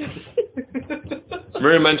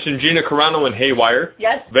 Maria mentioned Gina Carano in Haywire.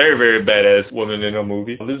 Yes. Very, very badass woman in a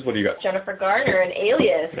movie. Liz, what do you got? Jennifer Garner in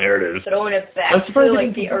Alias. There it is. Throwing it back to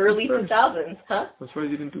like the early 2000s, huh? I'm surprised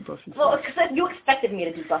you didn't do Buffy. Well, because you expected me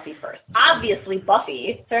to do Buffy first. Obviously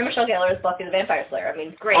Buffy. Sarah Michelle Gellar is Buffy the Vampire Slayer. I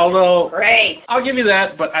mean, great. Although, great. I'll give you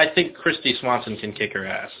that, but I think Christy Swanson can kick her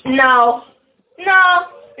ass. No.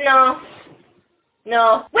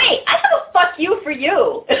 Wait, I have a fuck you for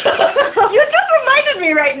you. You just reminded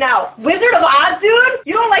me right now. Wizard of Oz, dude?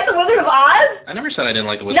 You don't like the Wizard of Oz? I never said I didn't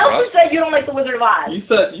like the Wizard of Oz. Nelson said you don't like the Wizard of Oz.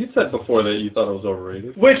 You said before that you thought it was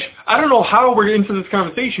overrated. Which, I don't know how we're into this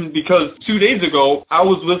conversation, because 2 days ago, I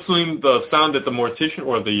was listening the sound that the mortician,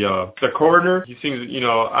 or the coroner, he sings,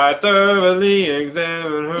 I thoroughly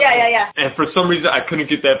examine her. Yeah. And for some reason, I couldn't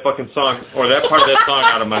get that fucking song, or that part of that song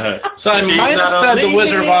out of my head. So I might have said the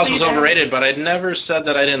Wizard of Oz was overrated, but I'd never said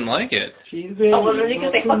that I didn't like it. Oh, well, then you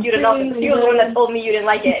can say fuck you to Nelson, because he was the one that told me you didn't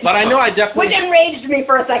like it. But I know I definitely... Which enraged me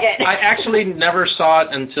for a second. I actually never saw it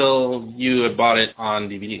until you had bought it on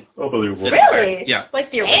DVD. Unbelievable. Really? Yeah.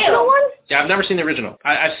 Like the original one? Yeah, I've never seen the original.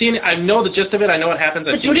 I've seen it. I know the gist of it. I know what happens.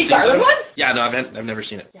 The Judy Garland one? Yeah, no, I've never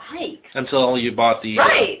seen it. Yikes. Until you bought the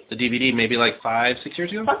the DVD maybe like 5-6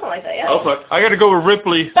 years ago? Something like that, yeah. Oh, fuck. I gotta go with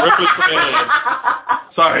Ripley. Ripley from Alien.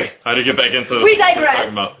 Sorry. I had to get back into We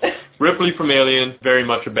digress. Ripley from Alien, very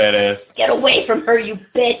much a badass. Get away from her, you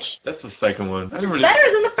bitch. That's the second one. Better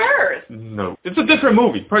than the first. No. It's a different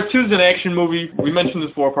movie. Part 2 is an action movie. We mentioned this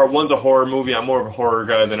before. Part 1's a horror movie. I'm more of a horror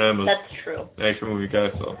guy than I'm That's true. an action movie guy,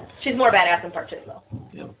 so. She's more badass in part 2, though.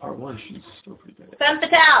 Yeah, but part 1, she's still pretty badass. Femme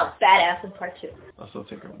Fatale, badass in part 2. I'll still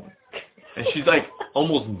take her one. And she's like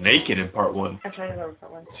almost naked in part 1. I'm trying to remember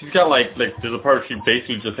part 1. She's got like there's a part where she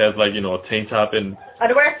basically just has like, you know, a tank top and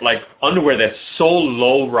underwear? Like underwear that's so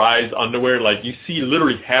low rise underwear, like you see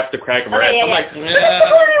literally half the crack of her ass. Yeah, I'm yeah. like,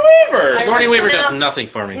 Sigourney Weaver! Sigourney Weaver does nothing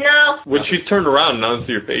for me. No. When she's turned around and I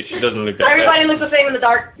see her face, she doesn't look that Everybody bad. looks the same in the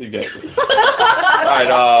dark. Exactly.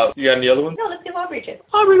 Alright, you got any other ones? No, let's give Aubrey a chance.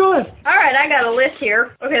 Aubrey, go ahead. All right, I got a list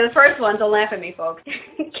here. Okay, the first one, don't laugh at me, folks.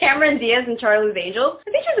 Cameron Diaz in Charlie's Angels.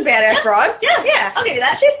 I think she's a badass broad. Yeah, I'll give you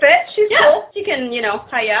that. She's fit. She's cool. She can, you know,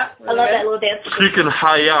 high up. I love that little dance. She can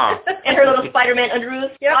high up. And her little Spider-Man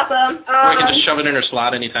underoos. Yep. Awesome. Or you can just shove it in her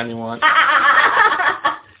slot anytime you want.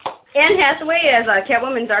 Anne Hathaway as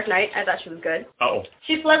Catwoman in Dark Knight. I thought she was good. Uh-oh.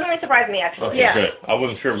 She pleasantly surprised me, actually. Okay, Yeah. good. I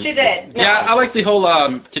wasn't sure. She did. Yeah, I like the whole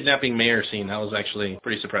kidnapping mayor scene. That was actually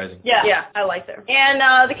pretty surprising. Yeah, I liked her. And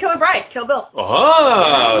the Killer Bride, Kill Bill.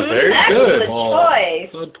 Ah, very Excellent good. choice.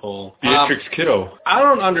 Good pull. Beatrix Kiddo. I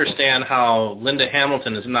don't understand how Linda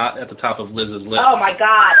Hamilton is not at the top of Liz's list. Oh my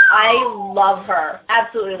god, I love her.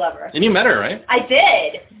 Absolutely love her. And you met her, right? I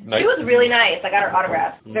did. Nice. She was really nice. I got her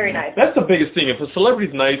autograph. Very nice. That's the biggest thing. If a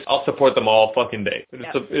celebrity's nice, I'll support them all fucking day. If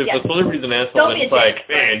a celebrity's an asshole, Don't be it's a like, dick.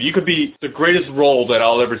 man, you could be the greatest role that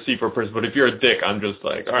I'll ever see for a person, but if you're a dick, I'm just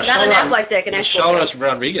like, all right. Not an Affleck dick, an actual Michelle dick.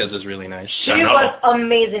 Rodriguez is really nice. She I know. was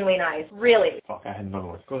amazingly nice. Really. Fuck, I had another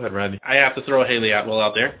one. Go ahead, Randy. I have to throw Haley Atwell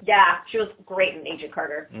out there. Yeah, she was great in Agent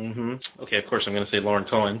Carter. Okay, of course I'm going to say Lauren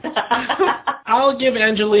Cohen. I'll give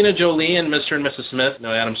Angelina Jolie and Mr. and Mrs. Smith.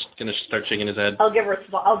 No, Adam's going to start shaking his head. I'll give her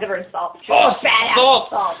salt. She Oh, was badass salt.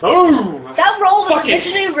 salt. Oh! That role was Fucking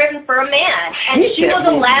originally written for a man, and hate she that was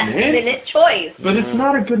a movie, last-minute choice. But it's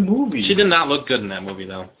not a good movie. She did not look good in that movie,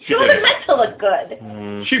 though. She wasn't meant to look good.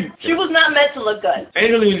 She She was not meant to look good.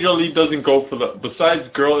 Angelina Jolie doesn't go for the, besides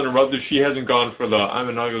Girl Interrupted, she hasn't gone for the I'm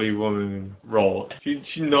an ugly woman role. She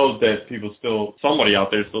knows that people still, somebody out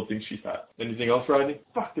there still thinks she's hot. Anything else, Rodney?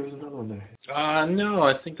 Fuck, there was another one there. No,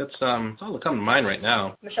 I think that's all that comes to mind right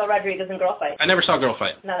now. Michelle Rodriguez in Girl Fight. I never saw Girl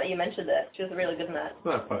Fight. Now that you mentioned it, she was really good in that.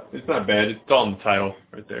 It's not bad. It's all in the title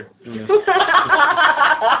right there.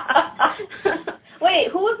 Wait,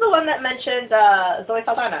 who was the one that mentioned Zoe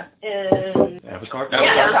Saldana in Avatar?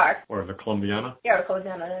 Avatar? Or the Colombiana? Yeah, or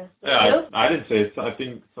Saldana. Yeah, I didn't say it. I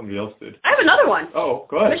think somebody else did. I have another one. Oh,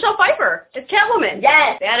 go ahead. Michelle Pfeiffer. It's Catwoman.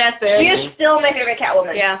 Yes! Badass She bitch. is still my favorite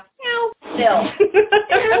Catwoman. Yeah. Still.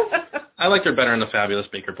 I liked her better in The Fabulous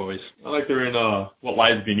Baker Boys. I like her in What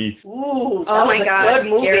Lies Beneath. Ooh, that Oh was my a god.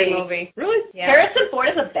 good movie. Scary movie. Really? Yeah. Harrison Ford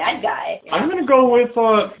is a bad guy. I'm gonna go with,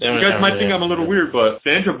 you Yeah, guys might think yeah. I'm a little weird, but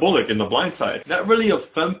Sandra Bullock in The Blind Side. Not really a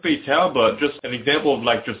femme fatale, but just an example of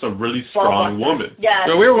like just a really strong woman. Yeah.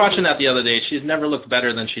 So we were watching that the other day. She's never looked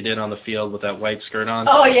better than she did on the field with that white skirt on.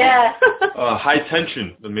 Oh yeah. High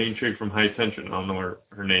Tension, the main chick from High Tension. I don't know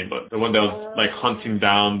her name, but the one that was like hunting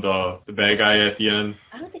down the bad guy at the end.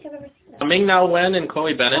 I don't think I've ever seen that. Ming-Na Wen and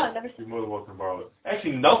Chloe Bennett. Oh, I've never seen You're more than welcome to borrow it.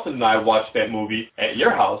 Actually, Nelson and I watched that movie at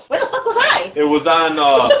your house. Where the fuck was I? It was on.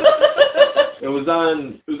 It was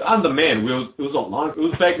on demand. It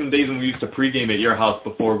was back in the days when we used to pregame at your house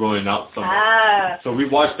before going out somewhere. Ah. So we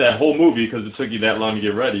watched that whole movie because it took you that long to get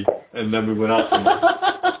ready, and then we went out somewhere.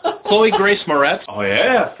 Chloe Grace Moretz. Oh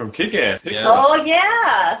yeah, from Kick-Ass. Yeah. Oh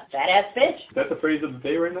yeah. Badass bitch. Is that the phrase of the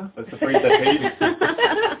day right now? That's the phrase that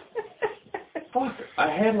pays. Fuck, I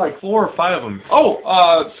had like 4 or 5 of them.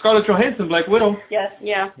 Oh, Scarlett Johansson, Black Widow. Yes.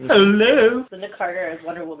 Yeah. Hello. Linda Carter as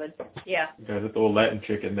Wonder Woman. Yeah. You got the old Latin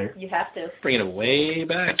chick in there. You have to. Bringing it way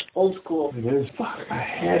back. Old school. It is. Fuck, I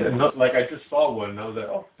had another, like I just saw one and I was like,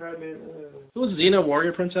 oh, God, man. Who was Xena,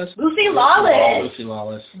 Warrior Princess? Lucy Lawless. Lucy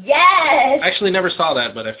Lawless. Yes. I actually never saw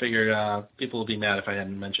that, but I figured people would be mad if I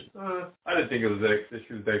hadn't mentioned. I didn't think it was that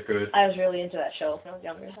she was that good. I was really into that show when I was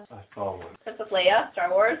younger. I saw one. Princess Leia, Star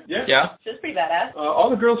Wars. Yeah. Yeah. She was pretty badass. All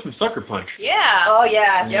the girls from Sucker Punch. Yeah. Oh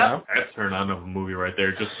yeah. Yeah. That's turn on of a movie right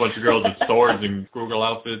there. Just a bunch of girls with swords and Google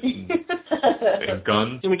outfits and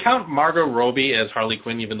guns. Can we count Margot Robbie as Harley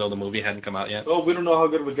Quinn even though the movie hadn't come out yet? Well, we don't know how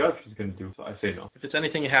good of a job she's going to do, so I say no. If it's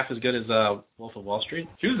anything half as good as Wolf of Wall Street.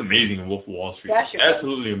 She was amazing in Wolf of Wall Street. Yeah, she was.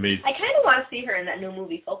 Absolutely amazing. I kind of want to see her in that new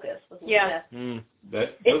movie Focus. With Yeah.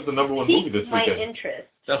 That was the number one movie this my weekend. interest.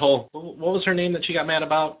 That whole, what was her name that she got mad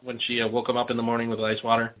about when she woke him up in the morning with ice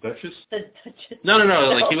water? Duchess? The Duchess. No,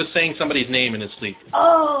 like he was saying somebody's name in his sleep.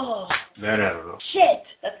 Oh That I don't know. shit!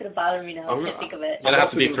 That's gonna bother me now. I can't think of it. That'll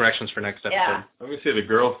have to be corrections for next episode. Yeah. I'm going to say the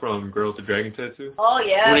girl from Girl with the Dragon Tattoo. Oh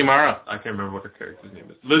yeah. Rooney Mara. I can't remember what her character's name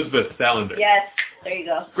is. Elizabeth Salander. Yes. There you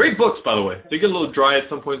go. Great books, by the way. They get a little dry at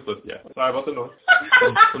some points, but yeah. Sorry about the noise.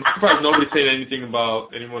 I'm surprised nobody's saying anything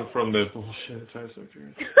about anyone from the bullshit.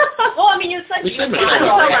 Well, I mean, you said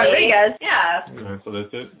Rodriguez. Yeah. Alright, so that's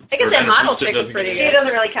it. I guess that model chick is pretty She good.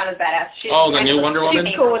 doesn't really count as badass. The new Wonder Woman?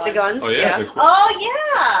 She's cool with the guns. Oh, yeah. Yeah. Cool. Oh,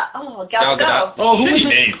 yeah. Oh, Gal Gadot. Oh,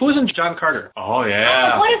 Shitty who's in John Carter? Oh,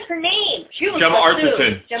 yeah. Oh, what is her name? She was Gemma good, too.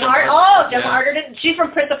 Arterton. Gemma Yeah. Arterton. She's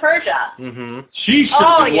from Prince of Persia. Mm-hmm. She should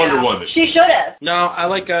have been Wonder Woman. She should have. No, I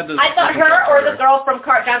like I thought her or the girl from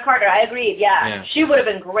John Carter. I agreed, yeah. She would have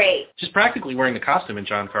been great. She's practically wearing the costume in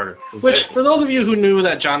John Carter. Which, for those of you who knew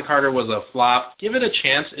that John Carter was a flop, give it a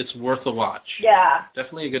chance. It's worth a watch. Yeah.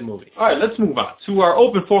 Definitely a good movie. All right, let's move on to our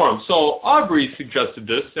open forum. So Aubrey suggested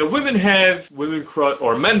this, that men have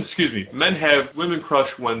women crush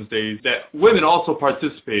Wednesdays that women also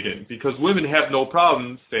participate in, because women have no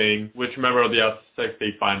problem saying which member of the opposite sex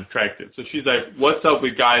they find attractive. So she's like, what's up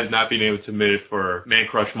with guys not being able to admit it for Man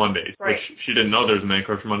Crush Mondays? Right. Which she didn't know there's Man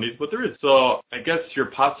Crush Mondays, but there is. So I guess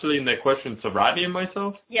you're postulating that question to Rodney and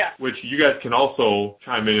myself? Yeah. Which you guys can also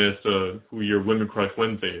chime in as to who your Women Crush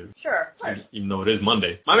Wednesday is. Sure. Even though it is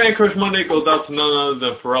Monday. My Man Crush Monday goes out to none other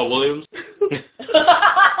than Pharrell Williams.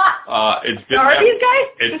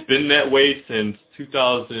 It's been that way since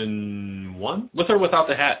 2001. With or without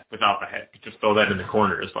the hat? Without the hat. Just throw that in the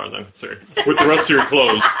corner as far as I'm concerned. With the rest of your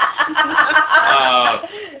clothes.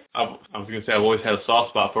 I was going to say I've always had a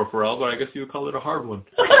soft spot for Pharrell, but I guess you would call it a hard one.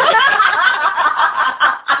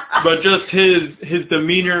 But just his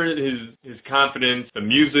demeanor, his confidence, the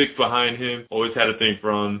music behind him, always had a thing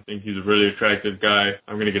for him. I think he's a really attractive guy.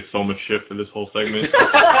 I'm going to get so much shit for this whole segment.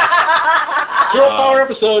 Girl power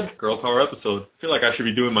episode. Girl power episode. I feel like I should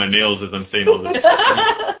be doing my nails as I'm saying all this.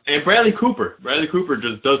 And Bradley Cooper. Bradley Cooper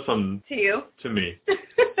just does something to you. To me.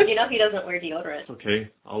 You know he doesn't wear deodorant. Okay,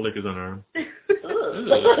 I'll lick his underarm. Wait.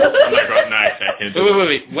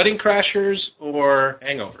 Wedding Crashers or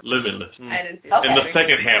Hangover? Limitless. I didn't see that. In the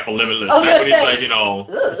second half of Limitless. Oh, That's when he's like,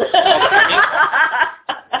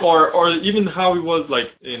 or even how he was like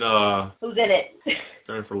in Who's in it?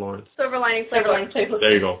 Jennifer Lawrence. Silver Lining Playbook.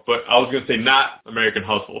 There you go. But I was gonna say not American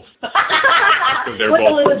Hustle. They're With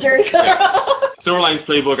both. the Jerry Silver Linings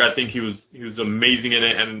Playbook, I think he was amazing in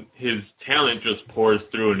it, and his talent just pours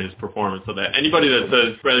through in his performance. So that anybody that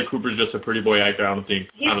says Bradley Cooper's just a pretty boy actor, I don't think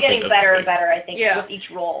he's getting better and better. I think with each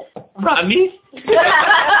role. Rodney?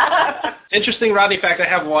 Interesting Rodney fact. I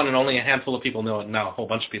have one, and only a handful of people know it. Now a whole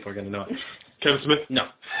bunch of people are going to know it. Kevin Smith? No.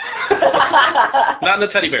 Not in the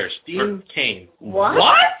Teddy Bears. Dean Cain. What?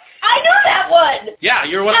 I know that one. Yeah,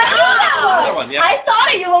 you're one. I know that one. Yeah. I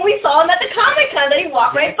thought of you when we saw him at the Comic-Con. That he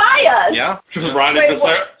walked right by us. Yeah. Rodney's just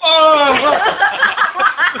like,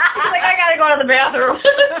 He's like, I gotta go to the bathroom.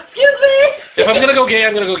 Excuse me. If I'm gonna go gay,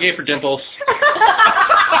 I'm gonna go gay for dimples.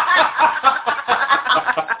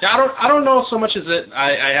 Yeah, I don't know so much as that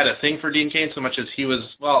I had a thing for Dean Cain so much as he was,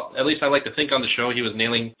 well, at least I like to think on the show he was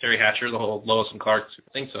nailing Terry Hatcher, the whole Lois and Clark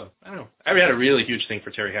thing, so I don't know. I had a really huge thing for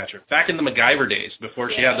Terry Hatcher. Back in the MacGyver days, before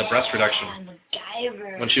she had the breast reduction.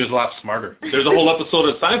 MacGyver. When she was a lot smarter. There's a whole episode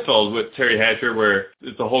of Seinfeld with Terry Hatcher where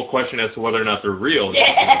it's a whole question as to whether or not they're real.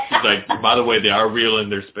 Yeah. She's like, by the way, they are real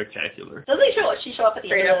and they're spectacular. Doesn't she show up at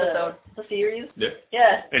the end of the series? Yeah.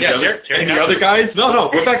 Yeah. Any other guys? No,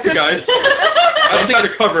 we're back to guys. I'm trying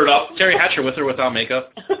to cover it up. Terry Hatcher with or without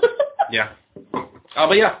makeup. Yeah.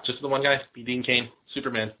 But yeah, just the one guy, be Dean Cain,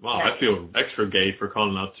 Superman. Wow, I feel extra gay for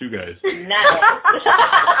calling out two guys. Nice.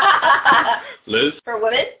 Liz? For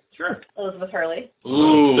women? Sure. Elizabeth Hurley.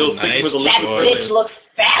 Ooh, Still nice. with That bitch looks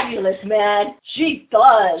fabulous, man. She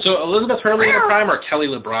does. So Elizabeth Hurley in her prime or Kelly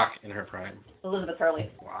LeBrock in her prime? Elizabeth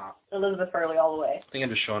Hurley. Wow. Elizabeth Hurley all the way. I think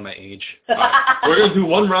I'm just showing my age. We're going to do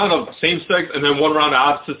one round of same sex and then one round of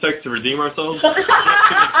opposite sex to redeem ourselves.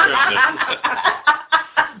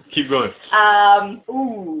 Keep going.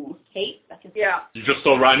 Kate? Yeah. You just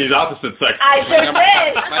saw Rodney's opposite sex. I sure did.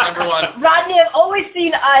 My number one. Rodney, I've always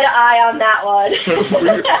seen eye to eye on that one.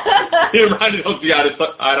 Yeah, Rodney don't see eye to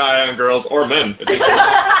eye on girls or men. It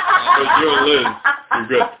was you and Liz. You're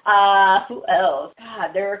good. Who else?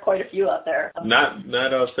 God, there are quite a few out there. Not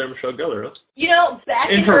Sarah Michelle Gellar, huh? You know, back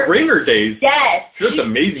in her Ringer days. Yes. She was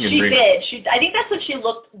amazing in Ringer. She did. I think that's when she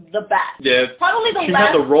looked the best. Yeah. Probably the she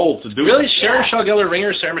last. She had the role to do really? it. Sarah Michelle Gellar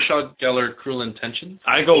Ringer, Sarah Michelle Gellar Cruel Intentions?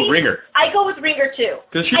 I go Ringer. I go with Ringer too.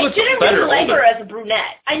 Because she I looks didn't better really like older. her as a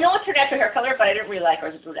brunette. I know it's her natural hair color, but I didn't really like her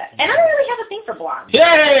as a brunette. And I don't really have a thing for blonde.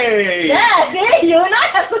 Yay! Yeah, see, you and I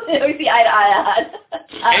have something we see eye to eye on.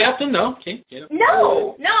 Hey, Upton, no. Okay. Yeah.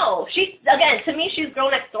 No. She, again, to me, she's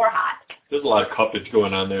girl next door hot. There's a lot of cuppage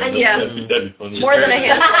going on there. And yeah. That'd be funny. More than a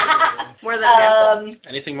handful. More than a handful.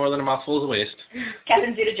 Anything more than a mouthful is a waste.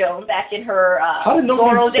 Catherine Zeta-Jones back in her How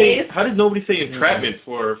Zorro days. How did nobody say entrapment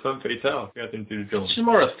for Femme Fatale? Catherine Zeta-Jones. She's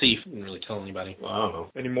more a thief. She didn't really kill anybody. Well, I don't know.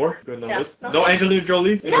 Any more? Good Yeah. No Angelina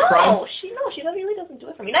Jolie in her prime? She really doesn't do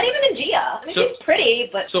it for me. Not even in Gia. I mean, So- she's pretty,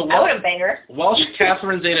 but so I wouldn't bang her. Welsh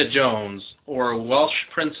Catherine Zeta-Jones or Welsh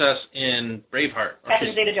princess in Braveheart?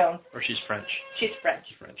 Catherine Zeta-Jones. Or she's French. She's French.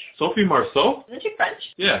 She's French. Sophie Marceau? Isn't she French?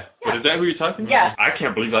 Yeah. But is that who you're talking about? Yeah. I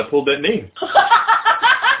can't believe I pulled that name.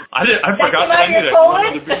 I That forgot came that I out knew of your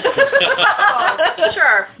that. Oh,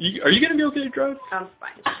 sure. Are you going to be okay to drive? I'm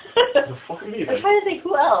fine. The fuck me I'm then. trying to think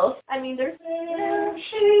who else. I mean, there's... There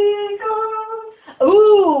she goes.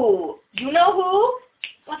 Ooh. You know who?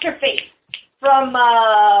 What's her face? From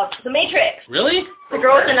The Matrix. Really? The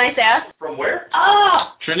girl with the nice ass? From where?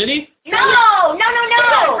 Oh! Trinity? No!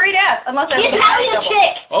 Great ass. Unless The that's Italian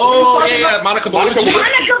chick! Oh, yeah, Monica Bellucci.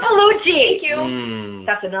 Monica Bellucci! Thank you. Mm,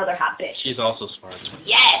 That's another hot bitch. she's also smart.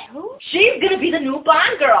 Yes! She's gonna be the new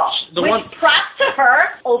Bond girl. The which one- props to her,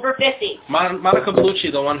 over 50. Monica Bellucci,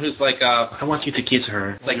 the one who's like, I want you to kiss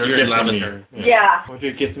her. Like you're in love with her. Yeah. Why don't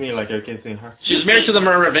you kiss me like you're kissing her? She was married to the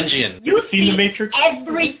Merovingian. You seen see The Matrix?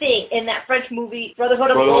 everything in that French movie, Brotherhood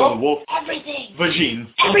of Brotherhood of the Wolf. Wolf. Everything. Vagine.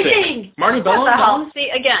 Everything. Marnie What the Bello? hell? See,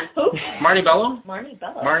 again. Who? Marnie Bello? Marnie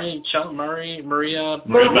Bello. Maria Maria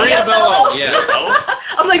Bello. Bello? Yeah.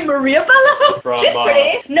 I'm like, Maria Bello? From, She's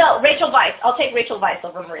pretty. No, Rachel Weisz. I'll take Rachel Weisz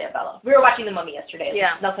over Maria Bello. We were watching The Mummy yesterday.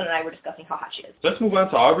 Yeah. Nelson and I were discussing how hot she is. Let's move on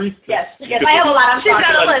to Aubrey. Yes. Yes, I have a lot on She's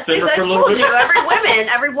got a Let's list. simmer I for a little told bit. you,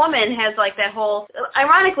 every woman has like that whole.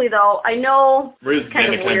 Ironically, though, I know Maria's it's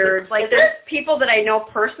kind of Anna weird. Like, there's people that I know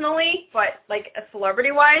personally, but like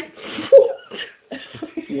celebrity-wise.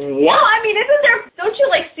 No, What? I mean, isn't there? Don't you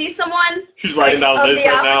like see someone She's writing down of Liz the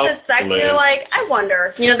right now. opposite sex? Liz. You're like, I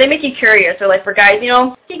wonder. You know, they make you curious. Or like for guys, you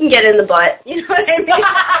know, he can get in the butt. You know what I mean?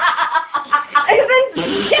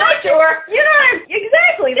 Yeah, sure. You know what I mean?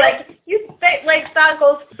 Exactly. Like you, like thought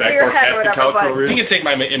goes through your head or whatever. But You can take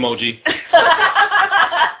my emoji.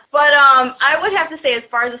 But I would have to say, as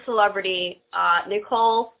far as a celebrity,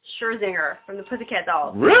 Nicole Scherzinger from the Pussycat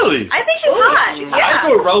Dolls. Really? I think she's hot. I'd Yeah.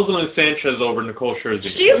 go Rosalind Sanchez over Nicole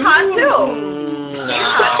Scherzinger. She's hot too.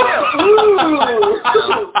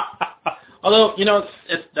 Although, you know,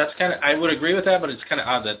 that's kind of, I would agree with that, but it's kind of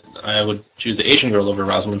odd that I would choose the Asian girl over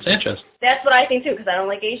Rosalind Sanchez. That's what I think too, because I don't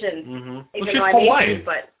like Asians. Mm-hmm. Even she's though I'm Hawaiian. Asian,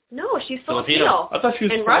 but no, she's Filipino. Filipino. I thought she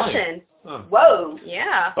was And Hawaiian. Russian. Oh. Whoa.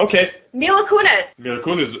 Yeah. Okay. Mila Kunis. Mila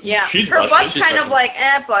Kunis. Yeah. She's her Russian. butt's She's kind of Russian. like,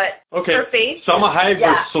 but Okay. her face. Salma Hayek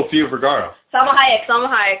Yeah. versus Sofia Vergara. Salma Hayek. Salma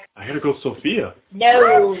Hayek. I gotta go Sophia.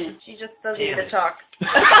 No. She just doesn't need to it. talk.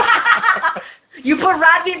 You put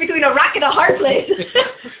Rodney between a rock and a hard place.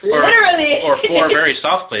 Literally. Or four very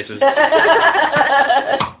soft places.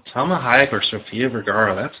 Salma Hayek or Sofia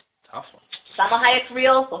Vergara, that's a tough one. Salma Hayek's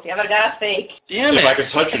real, Sofia Vergara's fake. Damn If I it. can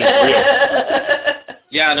touch it, it's real.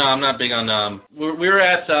 Yeah, no, I'm not big on, we were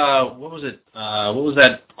at, what was it? What was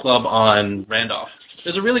that club on Randolph?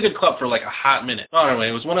 There's a really good club for like a hot minute. Oh, anyway,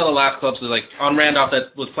 it was one of the last clubs that, like on Randolph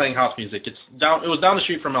that was playing house music. It was down the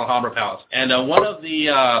street from Alhambra Palace, and one of the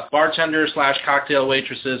bartenders / cocktail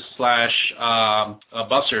waitresses /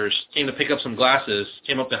 bussers came to pick up some glasses.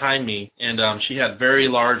 Came up behind me, and she had very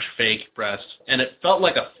large fake breasts, and it felt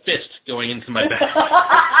like a fist going into my back.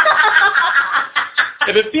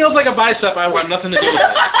 If it feels like a bicep, I want nothing to do with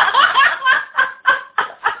it.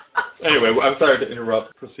 Anyway, I'm sorry to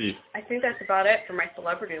interrupt. Proceed. I think that's about it for my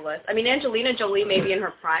celebrity list. I mean, Angelina Jolie may be in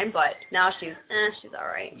her prime, but now she's all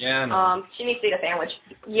right. Yeah, no. She needs to eat a sandwich.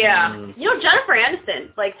 Yeah. Mm. You know, Jennifer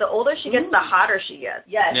Aniston, like, the older she gets, the hotter she gets.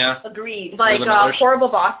 Yes. Yeah. Agreed. Like, the Millers? Horrible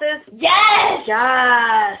Bosses. Yes!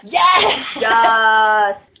 Yes. Yes!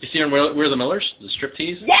 Yes. You see her in We're the Millers? The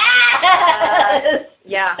striptease? Yes!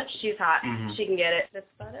 Yeah, she's hot. Mhm. She can get it. That's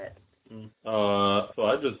about it. So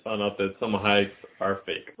I just found out that Salma Hayek are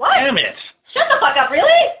fake. What? Damn it. Shut the fuck up,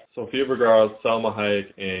 really? Sofia Vergara, Salma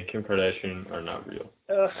Hayek, and Kim Kardashian are not real.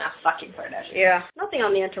 Ugh, fucking Kardashian. Yeah. Nothing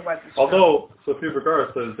on the interwebs is true. Although Sofia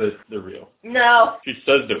Vergara says that they're real. No. She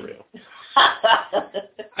says they're real.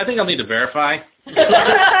 I think I'll need to verify.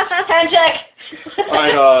 Hand check.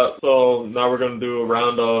 Alright, so now we're going to do a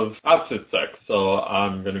round of opposite sex. So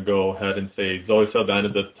I'm going to go ahead and say Zoe Saldana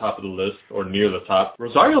at the top of the list, or near the top.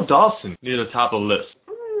 Rosario Dawson, near the top of the list.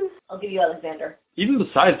 I'll give you Alexander. Even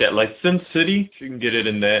besides that, like Sin City, she can get it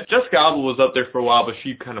in that. Jessica Alba was up there for a while, but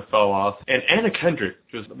she kind of fell off. And Anna Kendrick,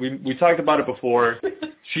 we talked about it before.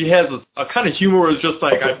 She has a kind of humor where it's just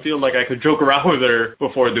like, I feel like I could joke around with her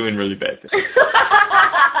before doing really bad things.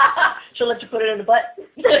 She'll let you put it in the butt.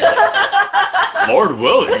 Lord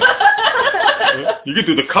willing. You can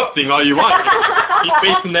do the cup thing all you want. Keep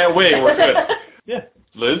facing that way and we're good. Yeah.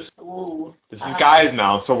 Liz? Ooh. This is guys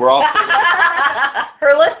now, so we're all...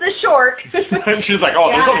 Her list is short. And she's like, oh,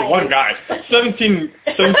 there's only one guy. 17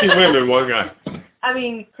 women, one guy. I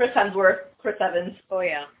mean, Chris Hemsworth, Chris Evans. Oh,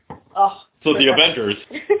 yeah. Oh. So the Avengers.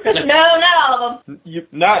 No, not all of them.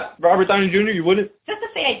 Not Robert Downey Jr., you wouldn't? Just to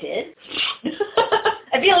say I did.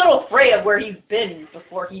 I'd be a little afraid of where he's been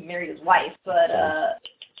before he married his wife, but,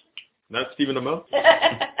 Not Stephen Amell?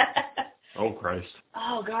 Oh, Christ.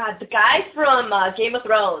 Oh, God. The guy from Game of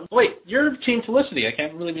Thrones. Wait, you're Team Felicity. I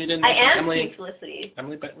can't believe you didn't... I am Emily, Team Felicity.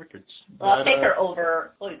 Emily Bennett Richards. Well, I'll take her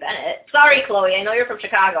over Chloe Bennett. Sorry, Chloe. I know you're from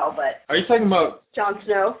Chicago, but... Are you talking about... Jon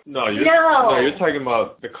Snow? No, you're talking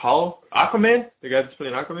about the Call? Aquaman? The guy that's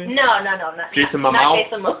playing Aquaman? No, not Jason Momoa? Not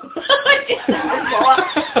Jason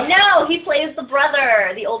Momoa. No, he plays the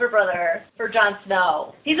brother, the older brother, for Jon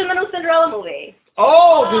Snow. He's in the new Cinderella movie.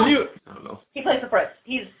 Oh, did you? I don't know. He plays the prince.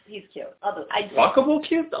 He's cute. Fuckable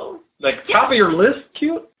cute, though? Like, top of your list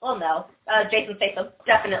cute? Well, no. Jason Statham,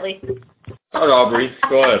 definitely. All right, Aubrey,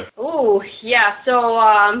 go ahead. Ooh, yeah,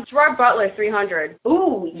 so, Gerard Butler, 300.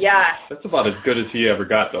 Ooh, yeah. That's about as good as he ever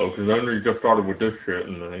got, though, because I know you just started with this shit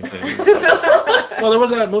and everything. Well, there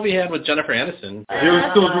was that movie he had with Jennifer Aniston. He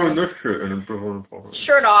was still doing this shit and then...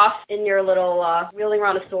 Shirt off in your little, wheeling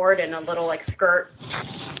around a sword and a little, like, skirt.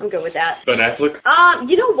 I'm good with that. Ben Affleck?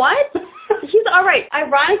 You know what? He's alright.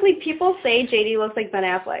 Ironically, people say JD looks like Ben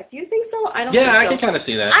Affleck. Do you think so? I don't think so. Yeah, I can kind of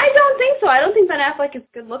see that. I don't think so. I don't think Ben Affleck is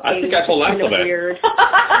good looking. I think I told Kind of that. weird.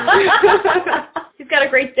 He's got a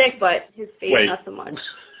great dick, but his face not so much.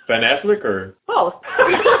 Ben Affleck or? Both.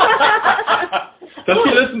 Does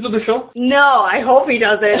he listen to the show? No, I hope he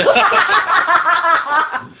doesn't.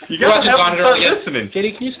 You gotta have him start listening.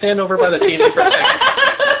 Katie, can you stand over by the TV for a second?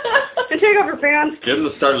 To take off your pants. Get him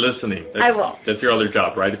to start listening. I will. That's your other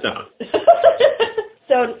job. Write it down.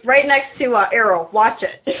 So right next to Arrow, watch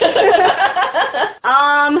it.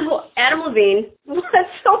 Adam Levine. That's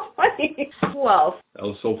so funny. Who else? That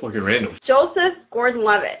was so fucking random. Joseph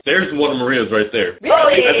Gordon-Levitt. There's one of Maria's right there.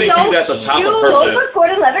 Really? I think he's at the top of her list. Joseph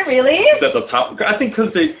Gordon-Levitt, really? He's at the top. I think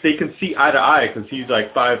because they can see eye to eye because he's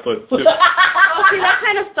like 5'2". Oh, see, that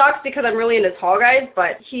kind of sucks because I'm really into tall guys,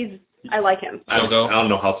 but I like him. I don't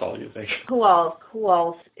know how tall you think. Who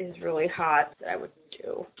else is really hot that I would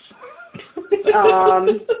do?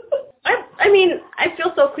 I mean, I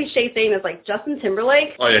feel so cliche saying this, like Justin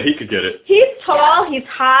Timberlake. Oh yeah, he could get it. He's tall, he's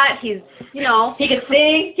hot, he's, you know. He could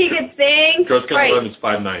sing. George Clinton is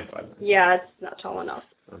 5'9". Yeah, it's not tall enough.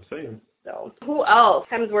 I'm saying. So, who else?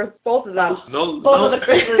 Hemsworth, both of them. Both of the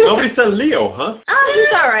Chris's. Nobody said Leo, huh? Oh,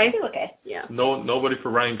 he's alright. He's okay. Yeah. Nobody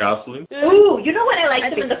for Ryan Gosling? Ooh, you know what I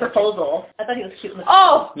liked him in The Proposal? I thought he was cute in the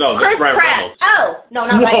No, Chris that's Ryan Pratt. Reynolds. Oh, no,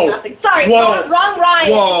 not Ryan Gosling. Sorry, Whoa. wrong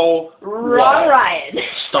Ryan. Whoa. Wrong Ryan.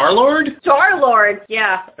 Star-Lord? Star-Lord,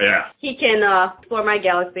 yeah. Yeah. He can explore my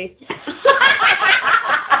galaxy.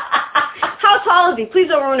 How tall is he? Please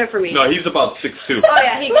don't ruin it for me. No, he's about 6'2". Oh,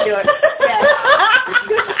 yeah, he can do it. Yeah.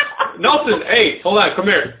 Nelson, hey, hold on, come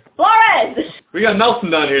here. Flores! We got Nelson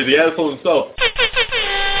down here, the asshole himself.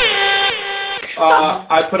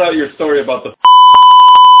 I put out your story about the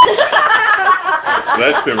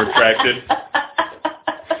That's been retracted.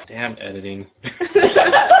 Damn editing.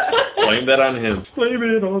 Blame that on him. Blame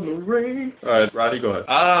it on the rain. All right, Roddy, go ahead.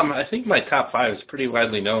 I think my top 5 is pretty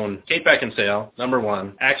widely known. Kate Beckinsale, number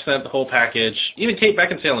 1. Accent, the whole package. Even Kate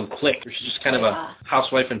Beckinsale in Click, where she's just kind of a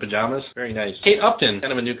housewife in pajamas. Very nice. Kate Upton,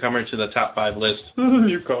 kind of a newcomer to the top 5 list.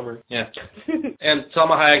 Newcomer. Yeah. And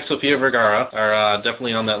Salma Hayek, Sofia Vergara are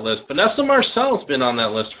definitely on that list. Vanessa Marcel's been on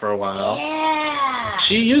that list for a while. Yeah.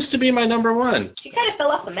 She used to be my number 1. She kind of fell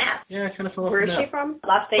off the map. Yeah, kind of fell off Where the is map. she from?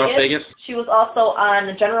 Las Vegas. Las Vegas. She was also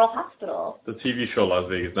on General Hospital. The TV show Las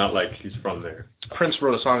Vegas, not like she's from there. Prince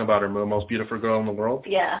wrote a song about her, the most beautiful girl in the world.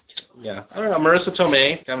 Yeah. Yeah. I don't know. Marissa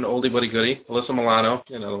Tomei, kind of an oldie but a goodie. Alyssa Milano,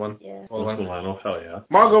 another one. Yeah. Alyssa Milano, hell yeah.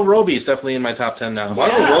 Margot Robbie is definitely in my top 10 now.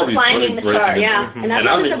 Margot Robbie's Climbing the great. chart, Yeah. Mhm. And I'm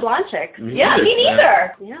not such a blonde chick. Yeah, me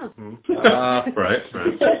neither. Yeah. Right.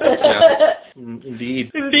 Yeah.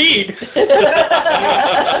 Indeed. Indeed.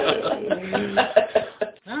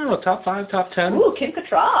 I don't know, top 5, top 10. Ooh, Kim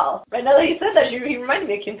Cattrall. Right now that you said that, he reminded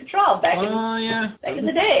me of Kim Cattrall back in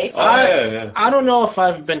the day. Yeah. I don't know if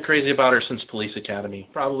I've been crazy about her since Police Academy.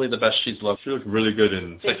 Probably the best she's looked. She looked really good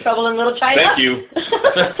in... Big Trouble in Little China. Thank you.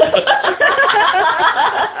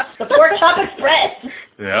 The Pork Chop Express.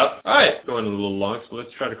 Yeah. All right. going a little long, so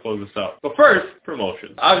let's try to close this out. But first,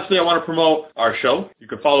 promotion. Obviously, I want to promote our show. You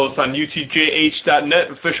can follow us on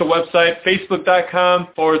UTJH.net, official website,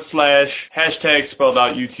 Facebook.com/hashtag spelled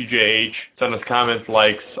out UTJH. Send us comments,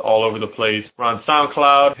 likes, all over the place. We're on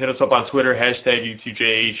SoundCloud. Hit us up on Twitter, hashtag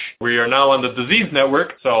UTJH. We are now on the Disease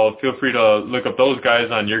Network, so feel free to look up those guys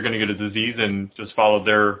on You're Gonna Get a Disease and just follow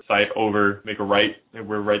their site over, make a right, and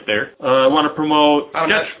we're right there. I want to promote...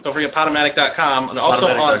 Don't forget Podomatic.com, and also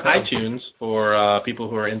on iTunes for people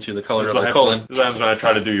who are into the color of the colon. This is when I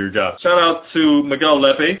try to do your job. Shout out to Miguel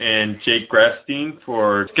Lepe and Jake Grafstein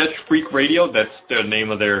for Sketch Freak Radio. That's the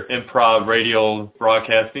name of their improv radio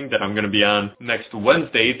broadcasting that I'm going to be on next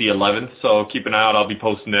Wednesday, the 11th, so keep an eye out. I'll be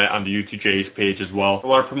posting that on the UTJH page as well. I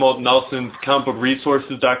want to promote Nelson's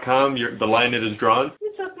comicbookresources.com. The line it is drawn.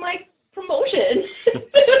 You took my promotion.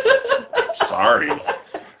 Sorry.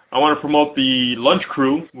 I want to promote the Lunch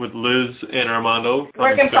Crew with Liz and Armando.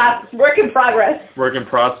 Work in progress. Work in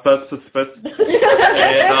prospects. And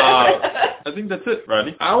I think that's it,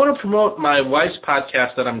 Rodney. I want to promote my wife's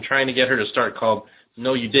podcast that I'm trying to get her to start called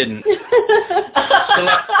No You Didn't.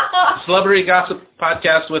 Celebrity gossip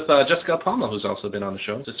podcast with Jessica Palma, who's also been on the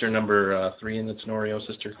show. Sister number 3 in the Tenorio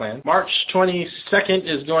sister clan. March 22nd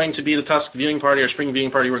is going to be the Tusk viewing party or spring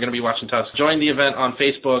viewing party. We're going to be watching Tusk. Join the event on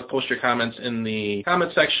Facebook. Post your comments in the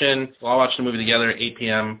comment section. We'll all watch the movie together at 8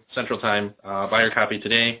 p.m. Central Time. Buy your copy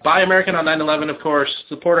today. Buy American on 9/11, of course.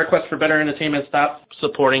 Support our quest for better entertainment. Stop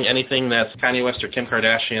supporting anything that's Kanye West or Kim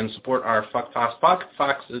Kardashian. Support our Fuck Fox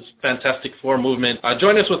is Fantastic Four movement.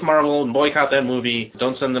 Join us with Marvel and boycott that movie.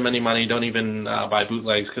 Don't send them any money. Don't even buy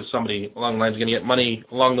bootlegs because somebody along the line is going to get money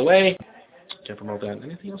along the way. Can't promote that.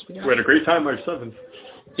 Anything else we got? We had a great time March 7th.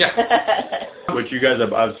 Yeah. Which you guys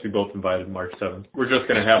have obviously both invited March 7th. We're just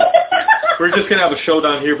gonna have a show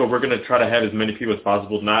down here, but we're gonna try to have as many people as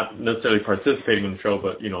possible, not necessarily participating in the show,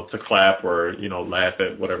 but to clap or laugh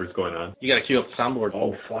at whatever's going on. You gotta cue up the soundboard.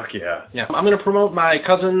 Oh fuck yeah. Yeah. I'm gonna promote my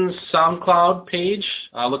cousin's SoundCloud page.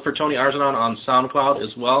 Look for Tony Arzanon on SoundCloud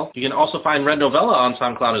as well. You can also find Red Novella on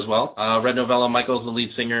SoundCloud as well. Red Novella, Michael's the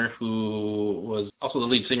lead singer, who was also the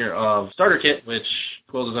lead singer of Starter Kit, which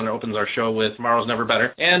closes and opens our show with Tomorrow's Never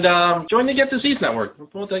Better. And join the Get Disease Network. We'll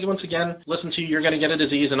promote that once again. Listen to You're Gonna Get a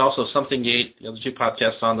Disease and also Something Gate, the other 2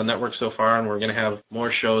 podcasts on the network so far, and we're going to have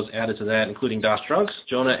more shows added to that, including Das Drunks.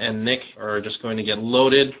 Jonah and Nick are just going to get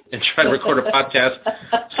loaded and try to record a podcast.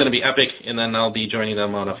 It's going to be epic, and then I'll be joining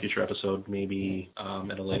them on a future episode, maybe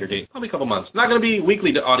at a later date. Probably a couple months. Not going to be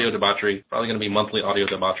weekly audio debauchery. Probably going to be monthly audio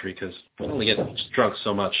debauchery, because we only get drunk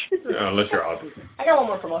so much. Unless you're out. I got one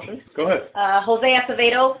more promotion. Go ahead. Jose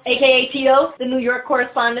Acevedo, a.k.a. Tito, the New York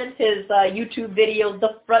correspondent, his YouTube video,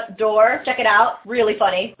 The Front Door. Check it out. Really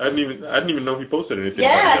funny. I didn't even know he posted anything.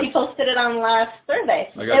 Yeah, he posted it on last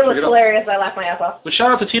Thursday. It was hilarious. I laughed my ass off. But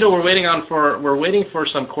shout out to Tito. We're waiting for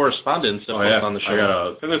some correspondence to post on the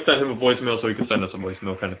show. I'm going to send him a voicemail so he can send us a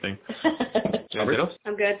voicemail kind of thing. Anything else?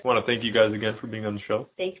 I'm good. I want to thank you guys again for being on the show.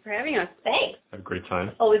 Thank you for having us. Thanks. Had a great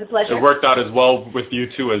time. Always a pleasure. It worked out as well with you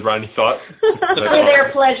two as Rodney thought. For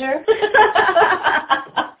their pleasure.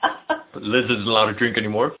 Liz isn't allowed to drink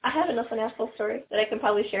anymore. I have enough an asshole story that I can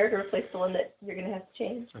probably share to replace the one that you're going to have to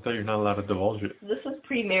change. I thought you're not allowed to divulge it. This is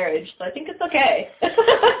pre-marriage, so I think it's okay.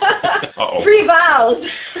 Uh-oh. Pre-vows.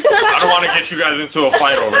 I don't want to get you guys into a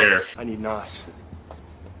fight over here. I need NOS.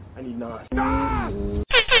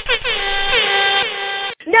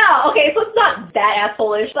 No, okay, so it's not that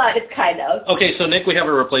asshole-ish, but it's kind of. Okay, so Nick, we have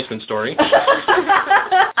a replacement story.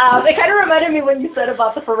 It kind of reminded me when you said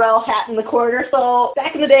about the Pharrell hat in the corner. So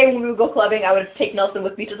back in the day when we would go clubbing, I would take Nelson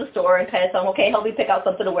with me to the store and kind of tell him, okay, help me pick out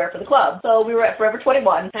something to wear for the club. So we were at Forever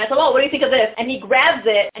 21, and I said, oh, what do you think of this? And he grabs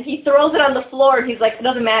it, and he throws it on the floor, and he's like, it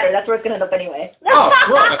doesn't matter, that's where it's going to end up anyway. Oh,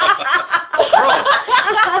 gross.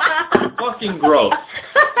 Fucking gross.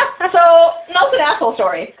 So, Nelson asshole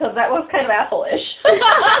story, because that was kind of asshole-ish.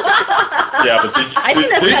 Yeah, but did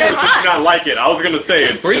you not like it? I was going to say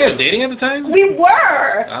it. Were you guys dating at the time? We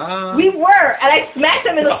were. We were. And I smacked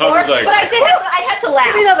him in the floor, but I had to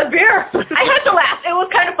laugh. Give me another beer. I had to laugh. It was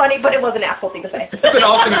kind of funny, but it was an asshole thing to say. It's been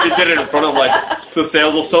awesome if you did it in front of, the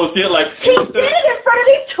sales associate, He did it in front of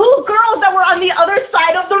these 2 girls that were on the other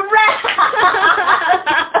side of the rack.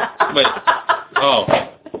 Wait. Oh.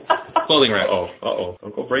 Clothing rack. Uh-oh.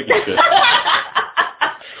 Don't go breaking shit.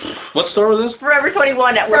 What store was this? Forever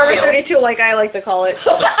 21 at Forever 32, like I like to call it.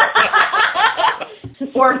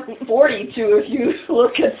 Or 42 if you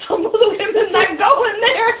look at some of the women that go in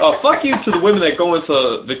there. Oh, fuck you to the women that go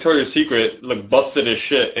into Victoria's Secret, busted as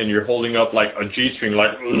shit, and you're holding up, a G-string,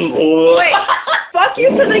 Wait, fuck fuck you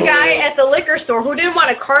to the guy at the liquor store who didn't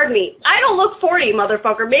want to card me. I don't look 40,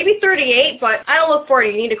 motherfucker. Maybe 38, but I don't look 40.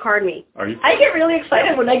 You need to card me. Are you? I get really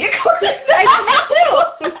excited when I get carded. I do.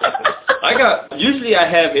 Usually I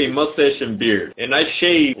have a mustache and beard, and I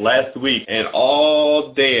shaved last week, and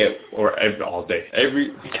all day, wow.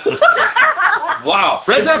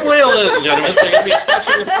 Fred Zappael, ladies and gentlemen, they're going to be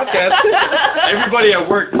sponsoring the podcast. Everybody at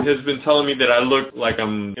work has been telling me that I look like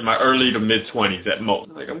I'm in my early to mid-20s at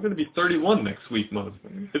most. Like, I'm going to be 31 next week,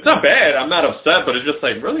 motherfucker. It's not bad. I'm not upset, but it's just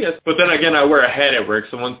like, really? But then again, I wear a hat at work,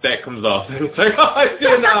 so once that comes off, it's like, oh, I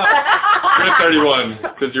feel now. You're 31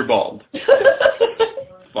 because you're bald.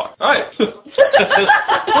 Fuck. All right.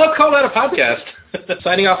 Let's call that a podcast.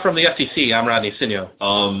 Signing off from the FTC, I'm Rodney Sinio.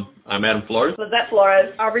 I'm Adam Flores. Was that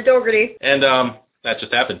Flores? Aubrey Dougherty. And, that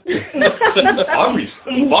just happened. Aubrey's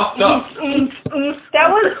fucked up. That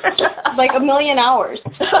was like 1,000,000 hours.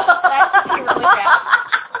 That's really bad.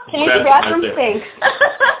 Can you use the bathroom? Thanks.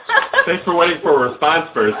 Thanks for waiting for a response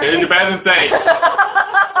first. Can you use the bathroom? Thanks. What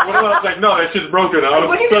if I was like, no, that shit's broken.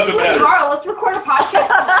 It doesn't matter. Tomorrow, let's record a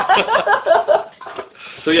podcast.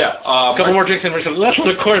 So yeah, a couple more drinks and we're let's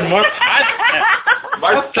record more podcasts.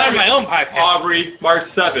 March 7th, my own podcast. Aubrey, March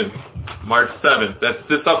 7th. March 7th. That's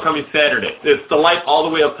this upcoming Saturday. It's the light all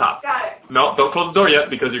the way up top. Got it. No, don't close the door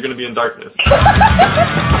yet because you're going to be in darkness.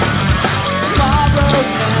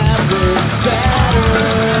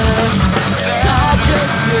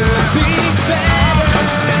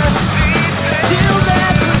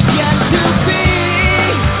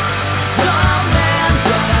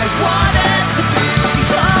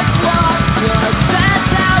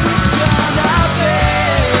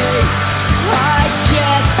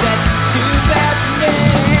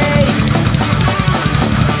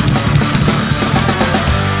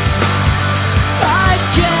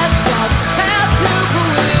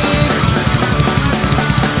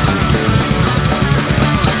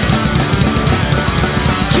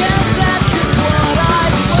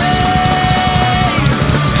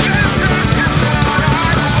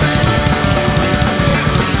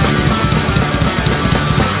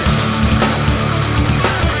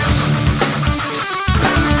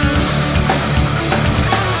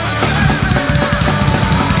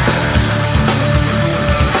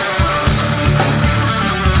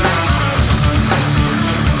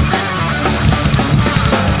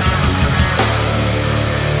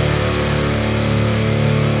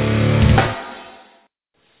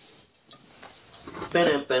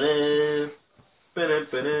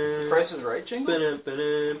 Price is Right jingle?